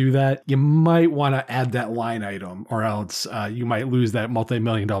to do that, you might want to add that line item or else you might lose that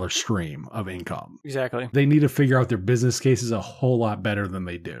multi-million-dollar stream of income. Exactly. They need to figure out their business cases a whole lot better than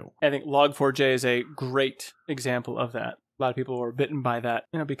they do. I think Log4j is a great example of that. A lot of people were bitten by that,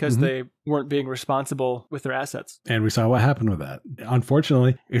 because they weren't being responsible with their assets. And we saw what happened with that.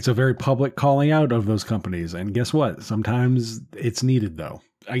 Unfortunately, it's a very public calling out of those companies. And guess what? Sometimes it's needed, though.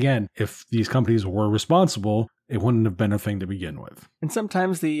 Again, if these companies were responsible, it wouldn't have been a thing to begin with. And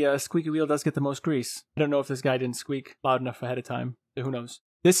sometimes the squeaky wheel does get the most grease. I don't know if this guy didn't squeak loud enough ahead of time. Who knows?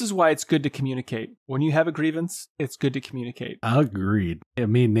 This is why it's good to communicate. When you have a grievance, it's good to communicate. Agreed.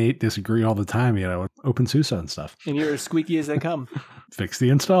 Me and Nate disagree all the time, with OpenSUSE and stuff. And you're as squeaky as they come. Fix the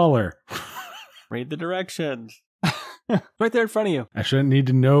installer. Read the directions. Right there in front of you. I shouldn't need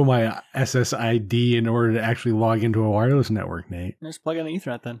to know my SSID in order to actually log into a wireless network, Nate. Just plug in the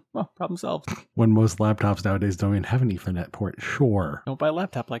Ethernet then. Well, problem solved. When most laptops nowadays don't even have an Ethernet port, sure. Don't buy a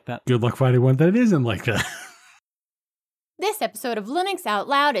laptop like that. Good luck finding one that isn't like that. This episode of Linux Out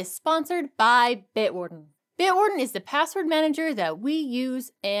Loud is sponsored by Bitwarden. Bitwarden is the password manager that we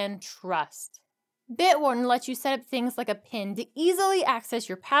use and trust. Bitwarden lets you set up things like a PIN to easily access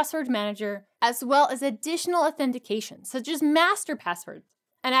your password manager, as well as additional authentication, such as master passwords,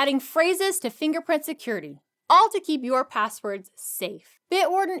 and adding phrases to fingerprint security, all to keep your passwords safe.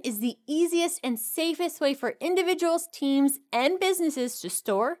 Bitwarden is the easiest and safest way for individuals, teams, and businesses to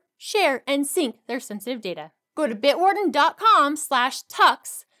store, share, and sync their sensitive data. Go to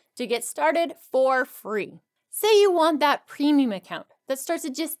bitwarden.com/tux to get started for free. Say you want that premium account that starts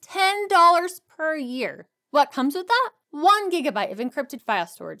at just $10 per year. What comes with that? 1 gigabyte of encrypted file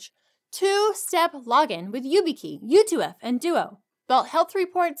storage, 2-step login with YubiKey, U2F, and Duo, Vault Health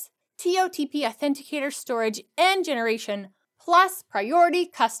Reports, TOTP Authenticator storage and generation, plus priority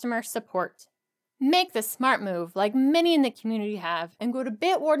customer support. Make the smart move like many in the community have and go to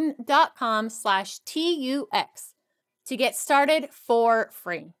bitwarden.com/TUX to get started for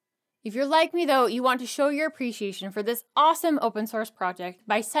free. If you're like me though, you want to show your appreciation for this awesome open source project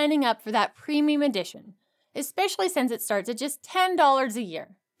by signing up for that premium edition, especially since it starts at just $10 a year.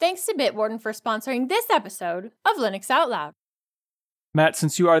 Thanks to Bitwarden for sponsoring this episode of Linux Out Loud. Matt,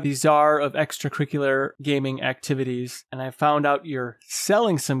 since you are the czar of extracurricular gaming activities, and I found out you're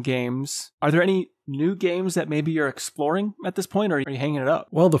selling some games, are there any new games that maybe you're exploring at this point, or are you hanging it up?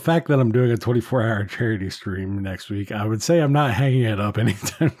 Well, the fact that I'm doing a 24-hour charity stream next week, I would say I'm not hanging it up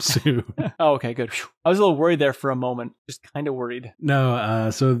anytime soon. Oh, okay, good. Whew. I was a little worried there for a moment, just kind of worried. No,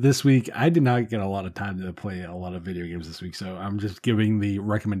 so this week, I did not get a lot of time to play a lot of video games this week, so I'm just giving the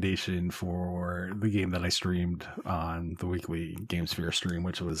recommendation for the game that I streamed on the weekly GameSphere stream,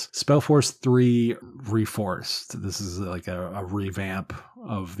 which was Spellforce 3 Reforced. This is like a revamp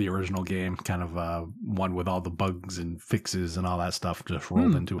of the original game, kind of one with all the bugs and fixes and all that stuff just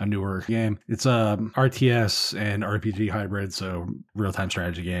rolled into a newer game. It's a RTS and RPG hybrid, so real-time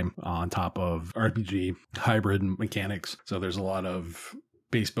strategy game on top of RPG hybrid mechanics. So there's a lot of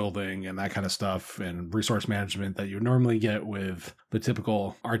base building and that kind of stuff and resource management that you normally get with the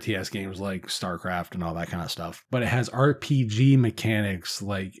typical RTS games like StarCraft and all that kind of stuff. But it has RPG mechanics,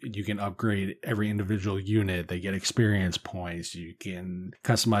 like you can upgrade every individual unit, they get experience points, you can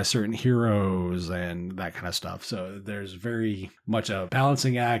customize certain heroes and that kind of stuff. So there's very much a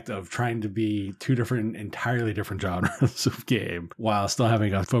balancing act of trying to be two entirely different genres of game while still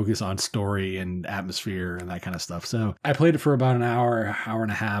having a focus on story and atmosphere and that kind of stuff. So I played it for about an hour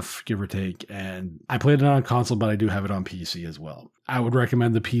and a half, give or take, and I played it on console, but I do have it on PC as well. I would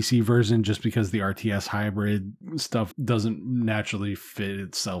recommend the PC version just because the RTS hybrid stuff doesn't naturally fit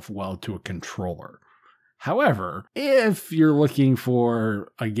itself well to a controller. However, if you're looking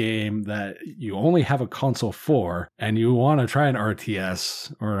for a game that you only have a console for and you want to try an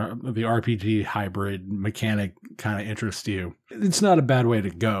RTS or the RPG hybrid mechanic kind of interests you, it's not a bad way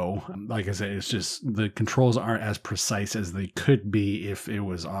to go. Like I said, it's just the controls aren't as precise as they could be if it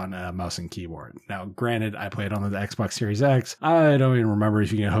was on a mouse and keyboard. Now, granted, I played on the Xbox Series X. I don't even remember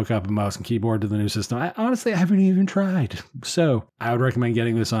if you can hook up a mouse and keyboard to the new system. I haven't even tried. So I would recommend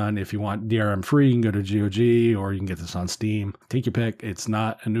getting this on if you want DRM free. You can go to GOG or you can get this on Steam. Take your pick. It's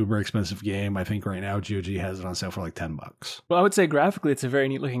not an uber expensive game. I think right now GOG has it on sale for like $10. Well, I would say graphically it's a very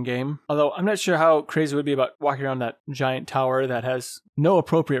neat looking game. Although I'm not sure how crazy it would be about walking around that giant tower that has no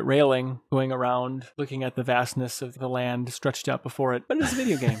appropriate railing going around, looking at the vastness of the land stretched out before it. But it's a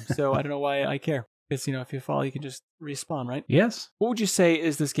video game, so I don't know why I care. Because, if you fall, you can just respawn, right? Yes. What would you say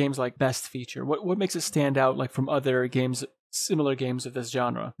is this game's best feature? What makes it stand out from other games, similar games of this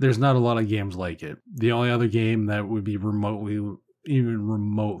genre? There's not a lot of games like it. The only other game that would be even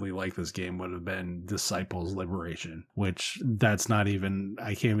remotely like this game would have been Disciples Liberation, which that's not even,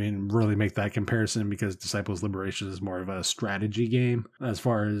 I can't even really make that comparison because Disciples Liberation is more of a strategy game as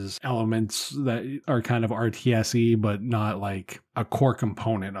far as elements that are kind of RTS-y, but not like a core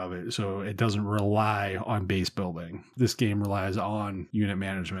component of it. So it doesn't rely on base building. This game relies on unit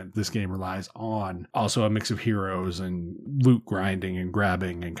management. This game relies on also a mix of heroes and loot grinding and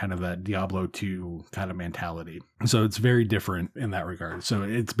grabbing and kind of that Diablo 2 kind of mentality. So it's very different in that regard. So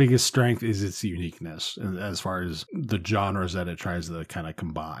its biggest strength is its uniqueness as far as the genres that it tries to kind of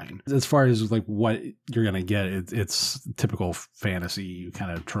combine. As far as what you're going to get, it's typical fantasy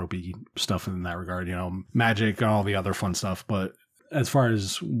kind of tropey stuff in that regard, magic and all the other fun stuff. But as far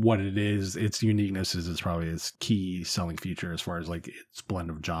as what it is, its uniqueness is probably its key selling feature as far as its blend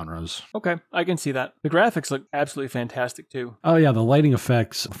of genres. Okay, I can see that. The graphics look absolutely fantastic too. Oh yeah, the lighting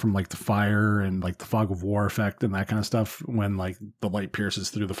effects from the fire and the fog of war effect and that kind of stuff when the light pierces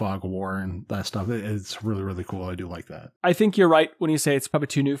through the fog of war and that stuff. It's really, really cool. I do like that. I think you're right when you say it's probably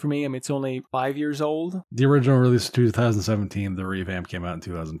too new for me. I mean, it's only 5 years old. The original release is 2017. The revamp came out in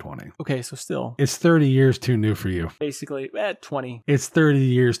 2020. Okay, so still. It's 30 years too new for you. Basically, 20. It's 30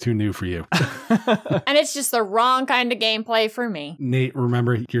 years too new for you. And it's just the wrong kind of gameplay for me. Nate,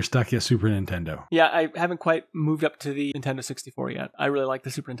 remember, you're stuck at Super Nintendo. Yeah, I haven't quite moved up to the Nintendo 64 yet. I really like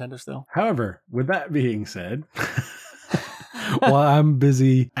the Super Nintendo still. However, with that being said, while I'm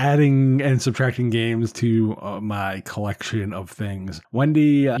busy adding and subtracting games to my collection of things,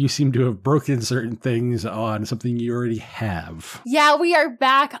 Wendy, you seem to have broken certain things on something you already have. Yeah, we are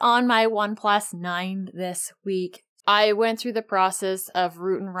back on my OnePlus 9 this week. I went through the process of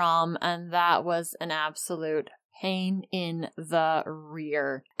root and ROM, and that was an absolute pain in the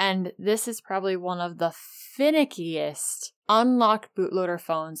rear. And this is probably one of the finickiest unlocked bootloader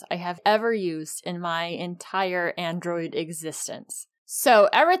phones I have ever used in my entire Android existence. So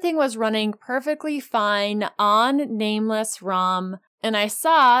everything was running perfectly fine on nameless ROM, and I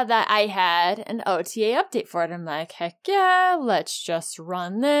saw that I had an OTA update for it. I'm like, heck yeah, let's just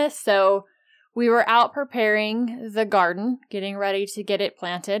run this. So we were out preparing the garden, getting ready to get it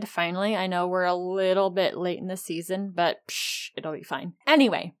planted. Finally, I know we're a little bit late in the season, but it'll be fine.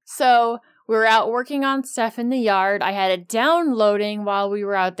 Anyway, so we were out working on stuff in the yard. I had it downloading while we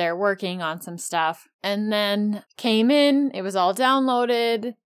were out there working on some stuff. And then came in, it was all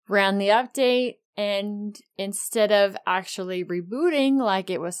downloaded, ran the update, and instead of actually rebooting like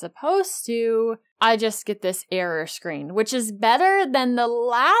it was supposed to, I just get this error screen, which is better than the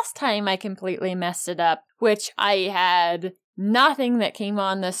last time I completely messed it up, which I had nothing that came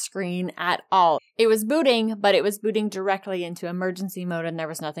on the screen at all. It was booting, but it was booting directly into emergency mode and there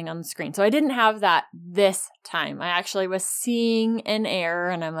was nothing on the screen. So I didn't have that this time. I actually was seeing an error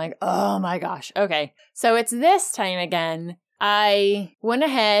and I'm like, oh my gosh. Okay. So it's this time again. I went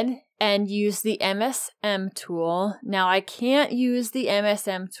ahead and use the MSM tool. Now, I can't use the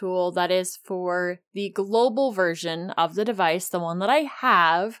MSM tool that is for the global version of the device, the one that I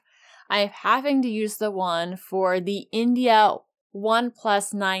have. I'm having to use the one for the India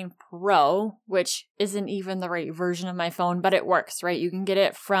OnePlus 9 Pro, which isn't even the right version of my phone, but it works, right? You can get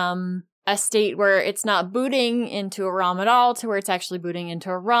it from a state where it's not booting into a ROM at all to where it's actually booting into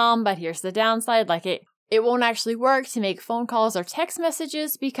a ROM, but here's the downside, like it won't actually work to make phone calls or text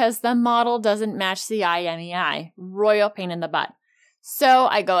messages because the model doesn't match the IMEI. Royal pain in the butt. So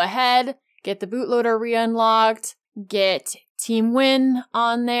I go ahead, get the bootloader re-unlocked, get TeamWin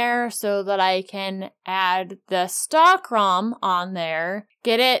on there so that I can add the stock ROM on there,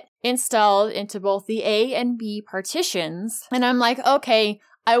 get it installed into both the A and B partitions. And I'm like, okay,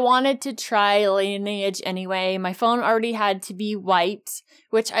 I wanted to try Lineage anyway. My phone already had to be wiped,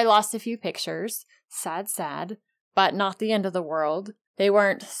 which I lost a few pictures. Sad, but not the end of the world. They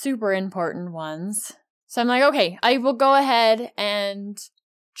weren't super important ones. So I'm like, okay, I will go ahead and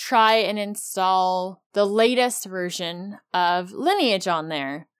try and install the latest version of Lineage on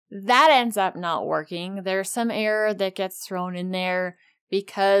there. That ends up not working. There's some error that gets thrown in there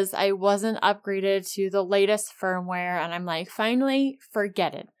because I wasn't upgraded to the latest firmware, and I'm like, finally,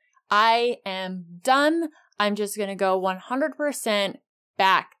 forget it. I am done. I'm just going to go 100%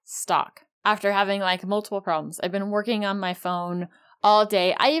 back stock after having like multiple problems. I've been working on my phone all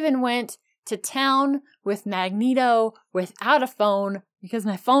day. I even went to town with Magneto without a phone because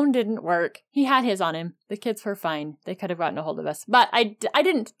my phone didn't work. He had his on him. The kids were fine. They could have gotten a hold of us. But I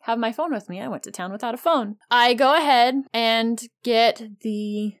didn't have my phone with me. I went to town without a phone. I go ahead and get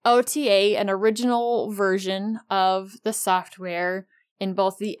the OTA, an original version of the software in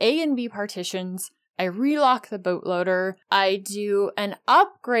both the A and B partitions. I relock the bootloader. I do an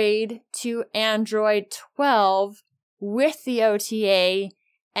upgrade to Android 12 with the OTA.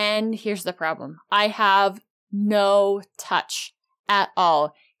 And here's the problem. I have no touch at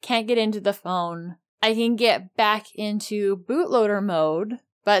all. Can't get into the phone. I can get back into bootloader mode,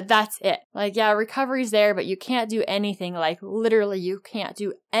 but that's it. Like, yeah, recovery's there, but you can't do anything. Like, literally, you can't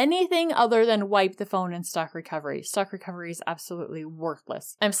do anything other than wipe the phone in stock recovery. Stock recovery is absolutely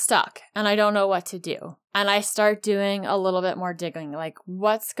worthless. I'm stuck, and I don't know what to do. And I start doing a little bit more digging. Like,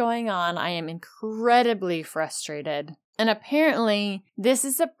 what's going on? I am incredibly frustrated. And apparently, this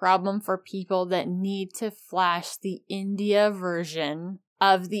is a problem for people that need to flash the India version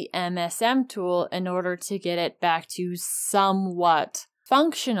of the MSM tool in order to get it back to somewhat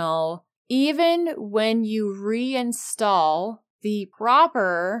functional. Even when you reinstall the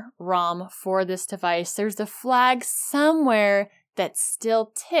proper ROM for this device, there's a flag somewhere that's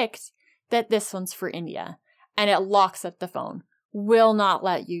still ticked that this one's for India. And it locks up the phone. Will not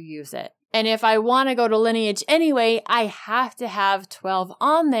let you use it. And if I want to go to Lineage anyway, I have to have 12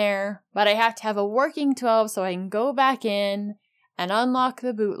 on there, but I have to have a working 12 so I can go back in and unlock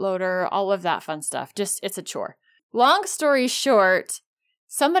the bootloader, all of that fun stuff. Just, it's a chore. Long story short,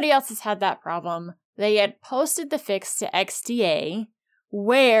 somebody else has had that problem. They had posted the fix to XDA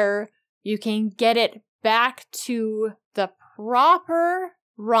where you can get it back to the proper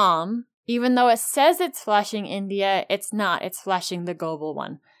ROM. Even though it says it's flashing India, it's not. It's flashing the global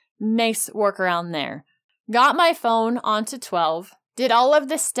one. Nice workaround there. Got my phone onto 12, did all of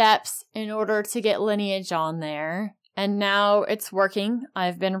the steps in order to get Lineage on there, and now it's working.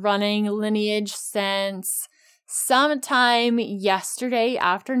 I've been running Lineage since sometime yesterday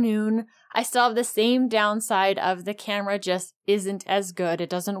afternoon. I still have the same downside of the camera just isn't as good.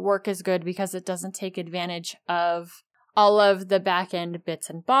 It doesn't work as good because it doesn't take advantage of all of the back-end bits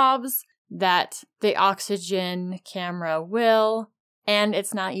and bobs that the Oxygen camera will. And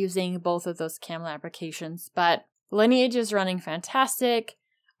it's not using both of those camera applications, but Lineage is running fantastic.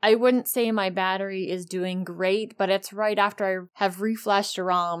 I wouldn't say my battery is doing great, but it's right after I have reflashed a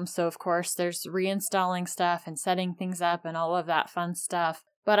ROM, so of course there's reinstalling stuff and setting things up and all of that fun stuff.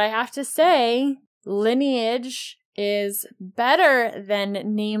 But I have to say, Lineage is better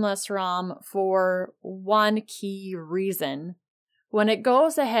than Nameless ROM for one key reason. When it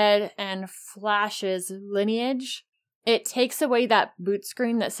goes ahead and flashes Lineage, it takes away that boot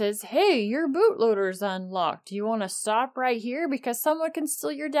screen that says, hey, your bootloader's unlocked. Do you want to stop right here? Because someone can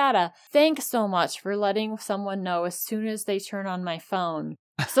steal your data. Thanks so much for letting someone know as soon as they turn on my phone.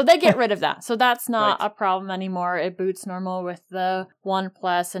 So they get rid of that. So that's not Right. a problem anymore. It boots normal with the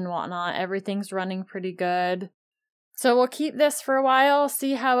OnePlus and whatnot. Everything's running pretty good. So we'll keep this for a while,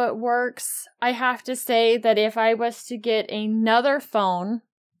 see how it works. I have to say that if I was to get another phone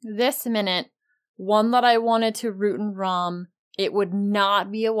this minute, one that I wanted to root and ROM, it would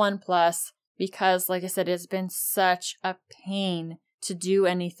not be a OnePlus because, like I said, it's been such a pain to do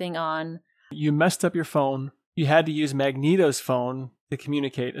anything on. You messed up your phone. You had to use Magneto's phone to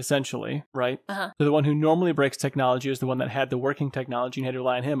communicate, essentially, right? Uh-huh. So the one who normally breaks technology is the one that had the working technology and had to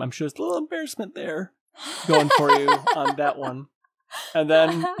rely on him. I'm sure there's a little embarrassment there going for you on that one. And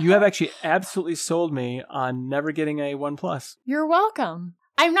then you have actually absolutely sold me on never getting a OnePlus. You're welcome.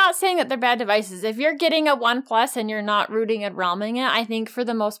 I'm not saying that they're bad devices. If you're getting a OnePlus and you're not rooting and ROMing it, I think for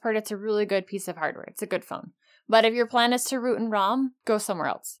the most part, it's a really good piece of hardware. It's a good phone. But if your plan is to root and ROM, go somewhere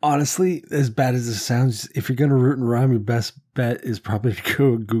else. Honestly, as bad as it sounds, if you're going to root and ROM, your best bet is probably to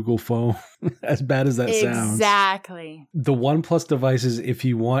go Google phone. As bad as that sounds. Exactly. The OnePlus devices, if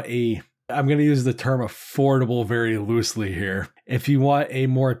you want I'm going to use the term affordable very loosely here. If you want a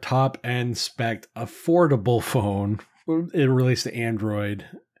more top-end spec affordable phone, it relates to Android,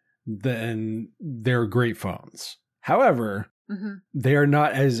 then they're great phones. However, they are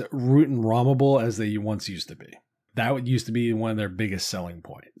not as root and ROMable as they once used to be. That used to be one of their biggest selling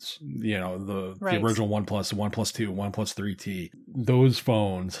points. You know, the original OnePlus, the OnePlus 2, OnePlus 3T. Those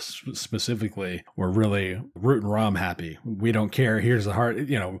phones specifically were really root and ROM happy. We don't care. Here's the heart.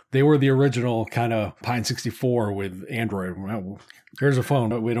 You know, they were the original kind of Pine 64 with Android. Well, here's a phone,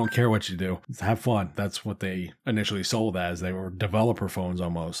 but we don't care what you do. Have fun. That's what they initially sold as. They were developer phones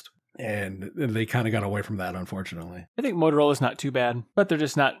almost. And they kind of got away from that, unfortunately. I think Motorola's not too bad, but they're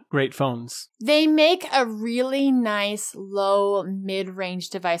just not great phones. They make a really nice low mid-range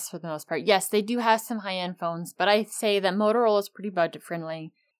device for the most part. Yes, they do have some high-end phones, but I say that Motorola is pretty budget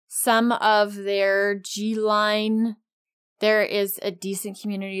friendly. Some of their G line, there is a decent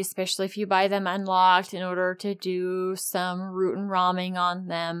community, especially if you buy them unlocked in order to do some root and ROMing on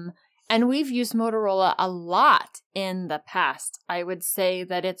them. And we've used Motorola a lot in the past. I would say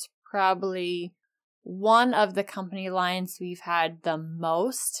that it's probably one of the company lines we've had the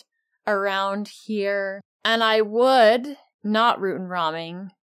most around here. And I would, not root and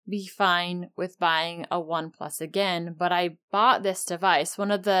ROMing, be fine with buying a OnePlus again. But I bought this device.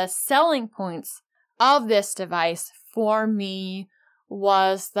 One of the selling points of this device for me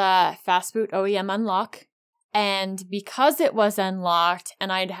was the Fastboot OEM unlock. And because it was unlocked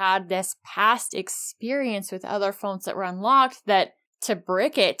and I'd had this past experience with other phones that were unlocked, that to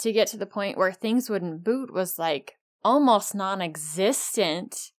brick it to get to the point where things wouldn't boot was like almost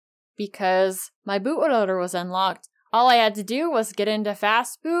non-existent because my bootloader was unlocked. All I had to do was get into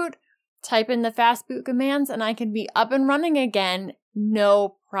Fastboot, type in the Fastboot commands, and I could be up and running again,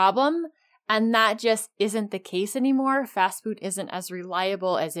 no problem. And that just isn't the case anymore. Fastboot isn't as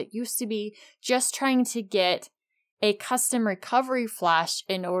reliable as it used to be. Just trying to get a custom recovery flash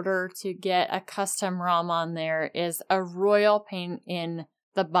in order to get a custom ROM on there is a royal pain in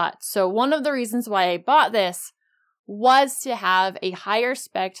the butt. So one of the reasons why I bought this was to have a higher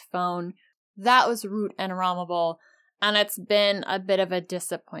spec phone that was root and ROMable. And it's been a bit of a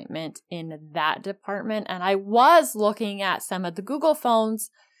disappointment in that department. And I was looking at some of the Google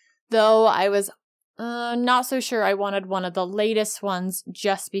phones, though I was not so sure I wanted one of the latest ones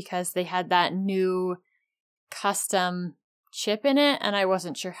just because they had that new custom chip in it, and I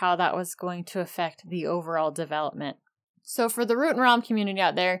wasn't sure how that was going to affect the overall development. So for the root and ROM community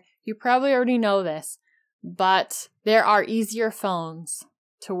out there, you probably already know this, but there are easier phones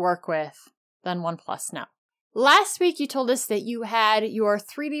to work with than OnePlus now. Last week, you told us that you had your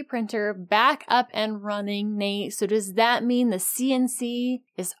 3D printer back up and running, Nate. So does that mean the CNC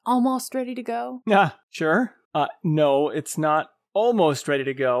is almost ready to go? Yeah, sure. No, it's not almost ready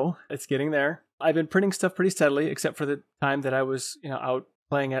to go. It's getting there. I've been printing stuff pretty steadily, except for the time that I was, out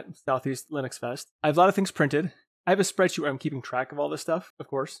playing at Southeast Linux Fest. I have a lot of things printed. I have a spreadsheet where I'm keeping track of all this stuff, of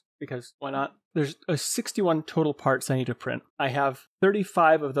course, because why not? There's 61 total parts I need to print. I have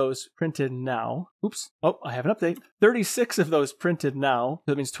 35 of those printed now. Oops. Oh, I have an update. 36 of those printed now.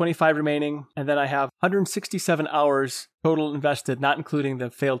 So that means 25 remaining. And then I have 167 hours total invested, not including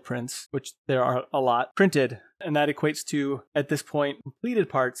the failed prints, which there are a lot, printed. And that equates to, at this point, completed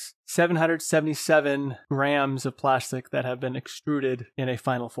parts, 777 grams of plastic that have been extruded in a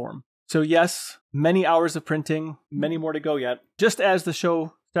final form. So yes, many hours of printing, many more to go yet. Just as the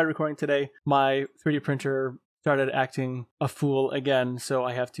show started recording today, my 3D printer started acting a fool again, so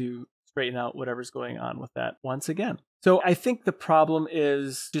I have to straighten out whatever's going on with that once again. So I think the problem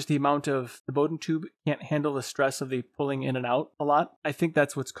is just the amount of the Bowden tube can't handle the stress of the pulling in and out a lot. I think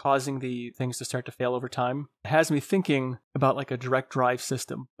that's what's causing the things to start to fail over time. It has me thinking about like a direct drive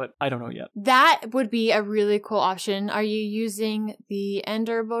system, but I don't know yet. That would be a really cool option. Are you using the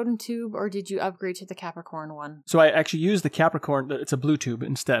Ender Bowden tube or did you upgrade to the Capricorn one? So I actually used the Capricorn. It's a blue tube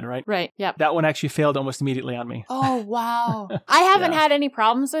instead, right? Right, yep. That one actually failed almost immediately on me. Oh, wow. I haven't had any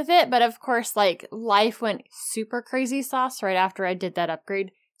problems with it, but of course, life went super crazy sauce right after I did that upgrade,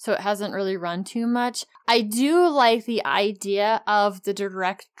 so it hasn't really run too much. I do like the idea of the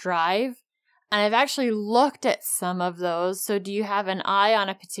direct drive, and I've actually looked at some of those. So do you have an eye on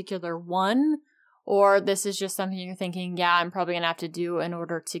a particular one, or this is just something you're thinking, yeah, I'm probably going to have to do in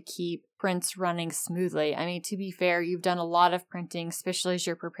order to keep prints running smoothly. I mean, to be fair, you've done a lot of printing, especially as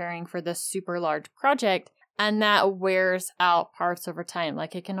you're preparing for this super large project, and that wears out parts over time.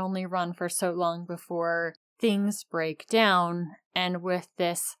 Like, it can only run for so long before things break down. And with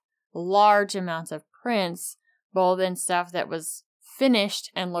this large amount of prints, both in stuff that was finished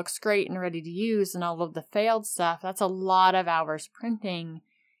and looks great and ready to use, and all of the failed stuff, that's a lot of hours printing.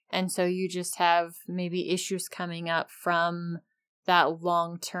 And so you just have maybe issues coming up from that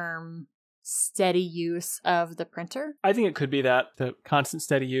long-term steady use of the printer. I think it could be that, the constant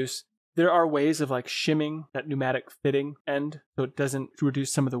steady use. There are ways of like shimming that pneumatic fitting end so it doesn't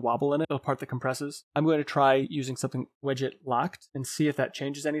reduce some of the wobble in it, the part that compresses. I'm going to try using something widget locked and see if that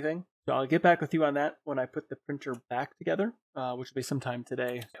changes anything. So I'll get back with you on that when I put the printer back together, which will be sometime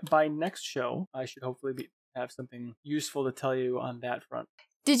today. By next show, I should hopefully have something useful to tell you on that front.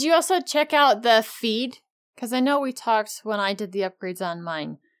 Did you also check out the feed? Because I know we talked when I did the upgrades on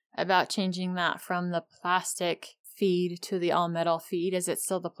mine about changing that from the plastic feed to the all-metal feed. Is it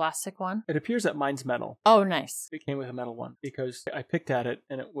still the plastic one? It appears that mine's metal. Oh, nice. It came with a metal one because I picked at it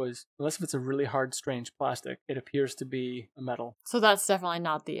and it was, unless if it's a really hard, strange plastic, it appears to be a metal. So that's definitely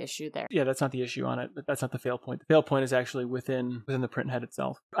not the issue there. Yeah, that's not the issue on it, but that's not the fail point. The fail point is actually within the print head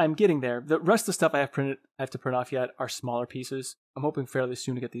itself. I'm getting there. The rest of the stuff I have to print off yet are smaller pieces. I'm hoping fairly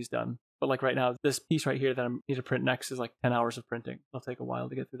soon to get these done. But like right now, this piece right here that I need to print next is like 10 hours of printing. It'll take a while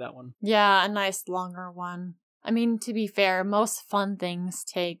to get through that one. Yeah, a nice longer one. I mean, to be fair, most fun things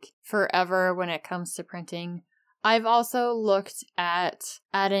take forever when it comes to printing. I've also looked at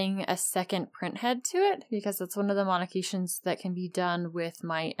adding a second print head to it because it's one of the modifications that can be done with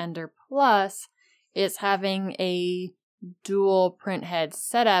my Ender Plus is having a dual print head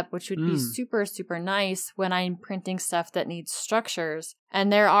setup, which would be super, super nice when I'm printing stuff that needs structures.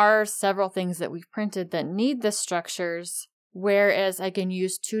 And there are several things that we've printed that need the structures, whereas I can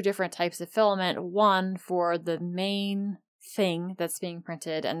use two different types of filament, one for the main thing that's being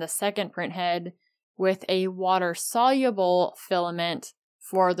printed, and the second print head with a water-soluble filament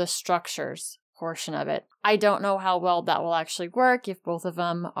for the structures portion of it. I don't know how well that will actually work if both of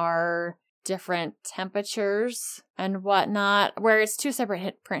them are different temperatures and whatnot. Where it's two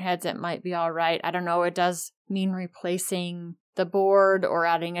separate print heads, it might be all right. I don't know. It does mean replacing the board or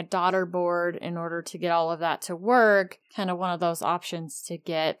adding a daughter board in order to get all of that to work. Kind of one of those options to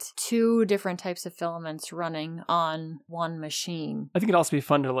get two different types of filaments running on one machine. I think it'd also be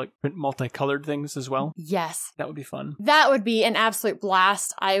fun to like print multicolored things as well. Yes. That would be fun. That would be an absolute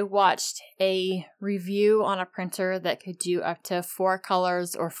blast. I watched a review on a printer that could do up to 4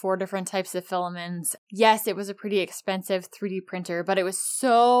 colors or 4 different types of filaments. Yes, it was a pretty expensive 3D printer, but it was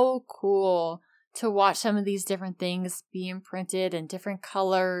so cool to watch some of these different things being printed in different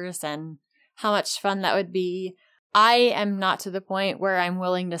colors and how much fun that would be. I am not to the point where I'm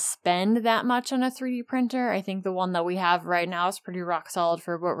willing to spend that much on a 3D printer. I think the one that we have right now is pretty rock solid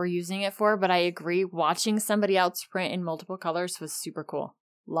for what we're using it for, but I agree, watching somebody else print in multiple colors was super cool.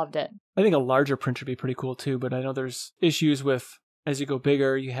 Loved it. I think a larger printer would be pretty cool too, but I know there's issues with, as you go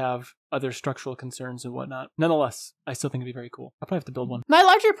bigger, you have other structural concerns and whatnot. Nonetheless, I still think it'd be very cool. I'll probably have to build one. My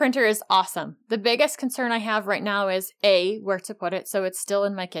larger printer is awesome. The biggest concern I have right now is A, where to put it. So it's still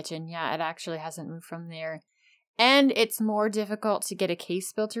in my kitchen. Yeah, it actually hasn't moved from there. And it's more difficult to get a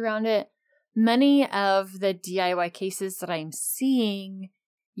case built around it. Many of the DIY cases that I'm seeing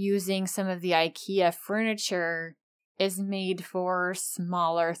using some of the IKEA furniture is made for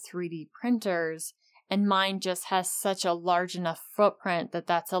smaller 3D printers. And mine just has such a large enough footprint that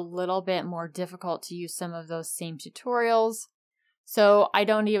that's a little bit more difficult to use some of those same tutorials. So I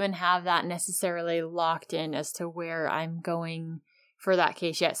don't even have that necessarily locked in as to where I'm going for that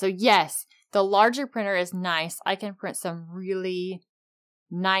case yet. So yes, the larger printer is nice. I can print some really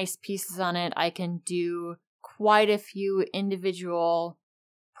nice pieces on it. I can do quite a few individual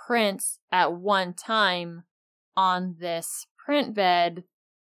prints at one time on this print bed.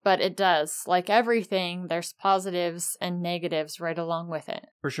 But it does. Like everything, there's positives and negatives right along with it.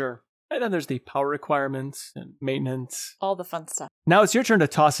 For sure. And then there's the power requirements and maintenance. All the fun stuff. Now it's your turn to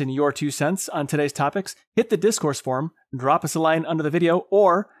toss in your 2 cents on today's topics. Hit the discourse form, drop us a line under the video,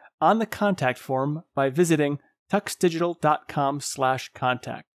 or on the contact form by visiting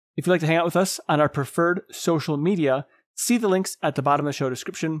tuxdigital.com/contact. If you'd like to hang out with us on our preferred social media, see the links at the bottom of the show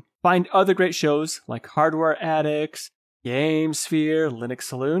description. Find other great shows like Hardware Addicts, GameSphere, Linux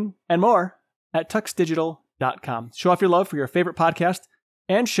Saloon, and more at tuxdigital.com. Show off your love for your favorite podcast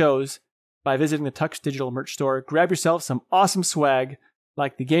and shows by visiting the Tux Digital merch store. Grab yourself some awesome swag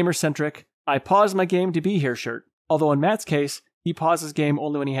like the gamer-centric I paused my game to be here shirt. Although in Matt's case, he paused his game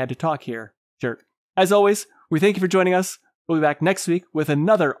only when he had to talk here shirt. As always, we thank you for joining us. We'll be back next week with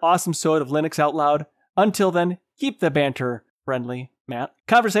another awesome episode of Linux Out Loud. Until then, keep the banter friendly, Matt.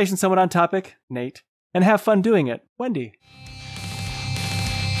 Conversation somewhat on topic, Nate. And have fun doing it, Wendy.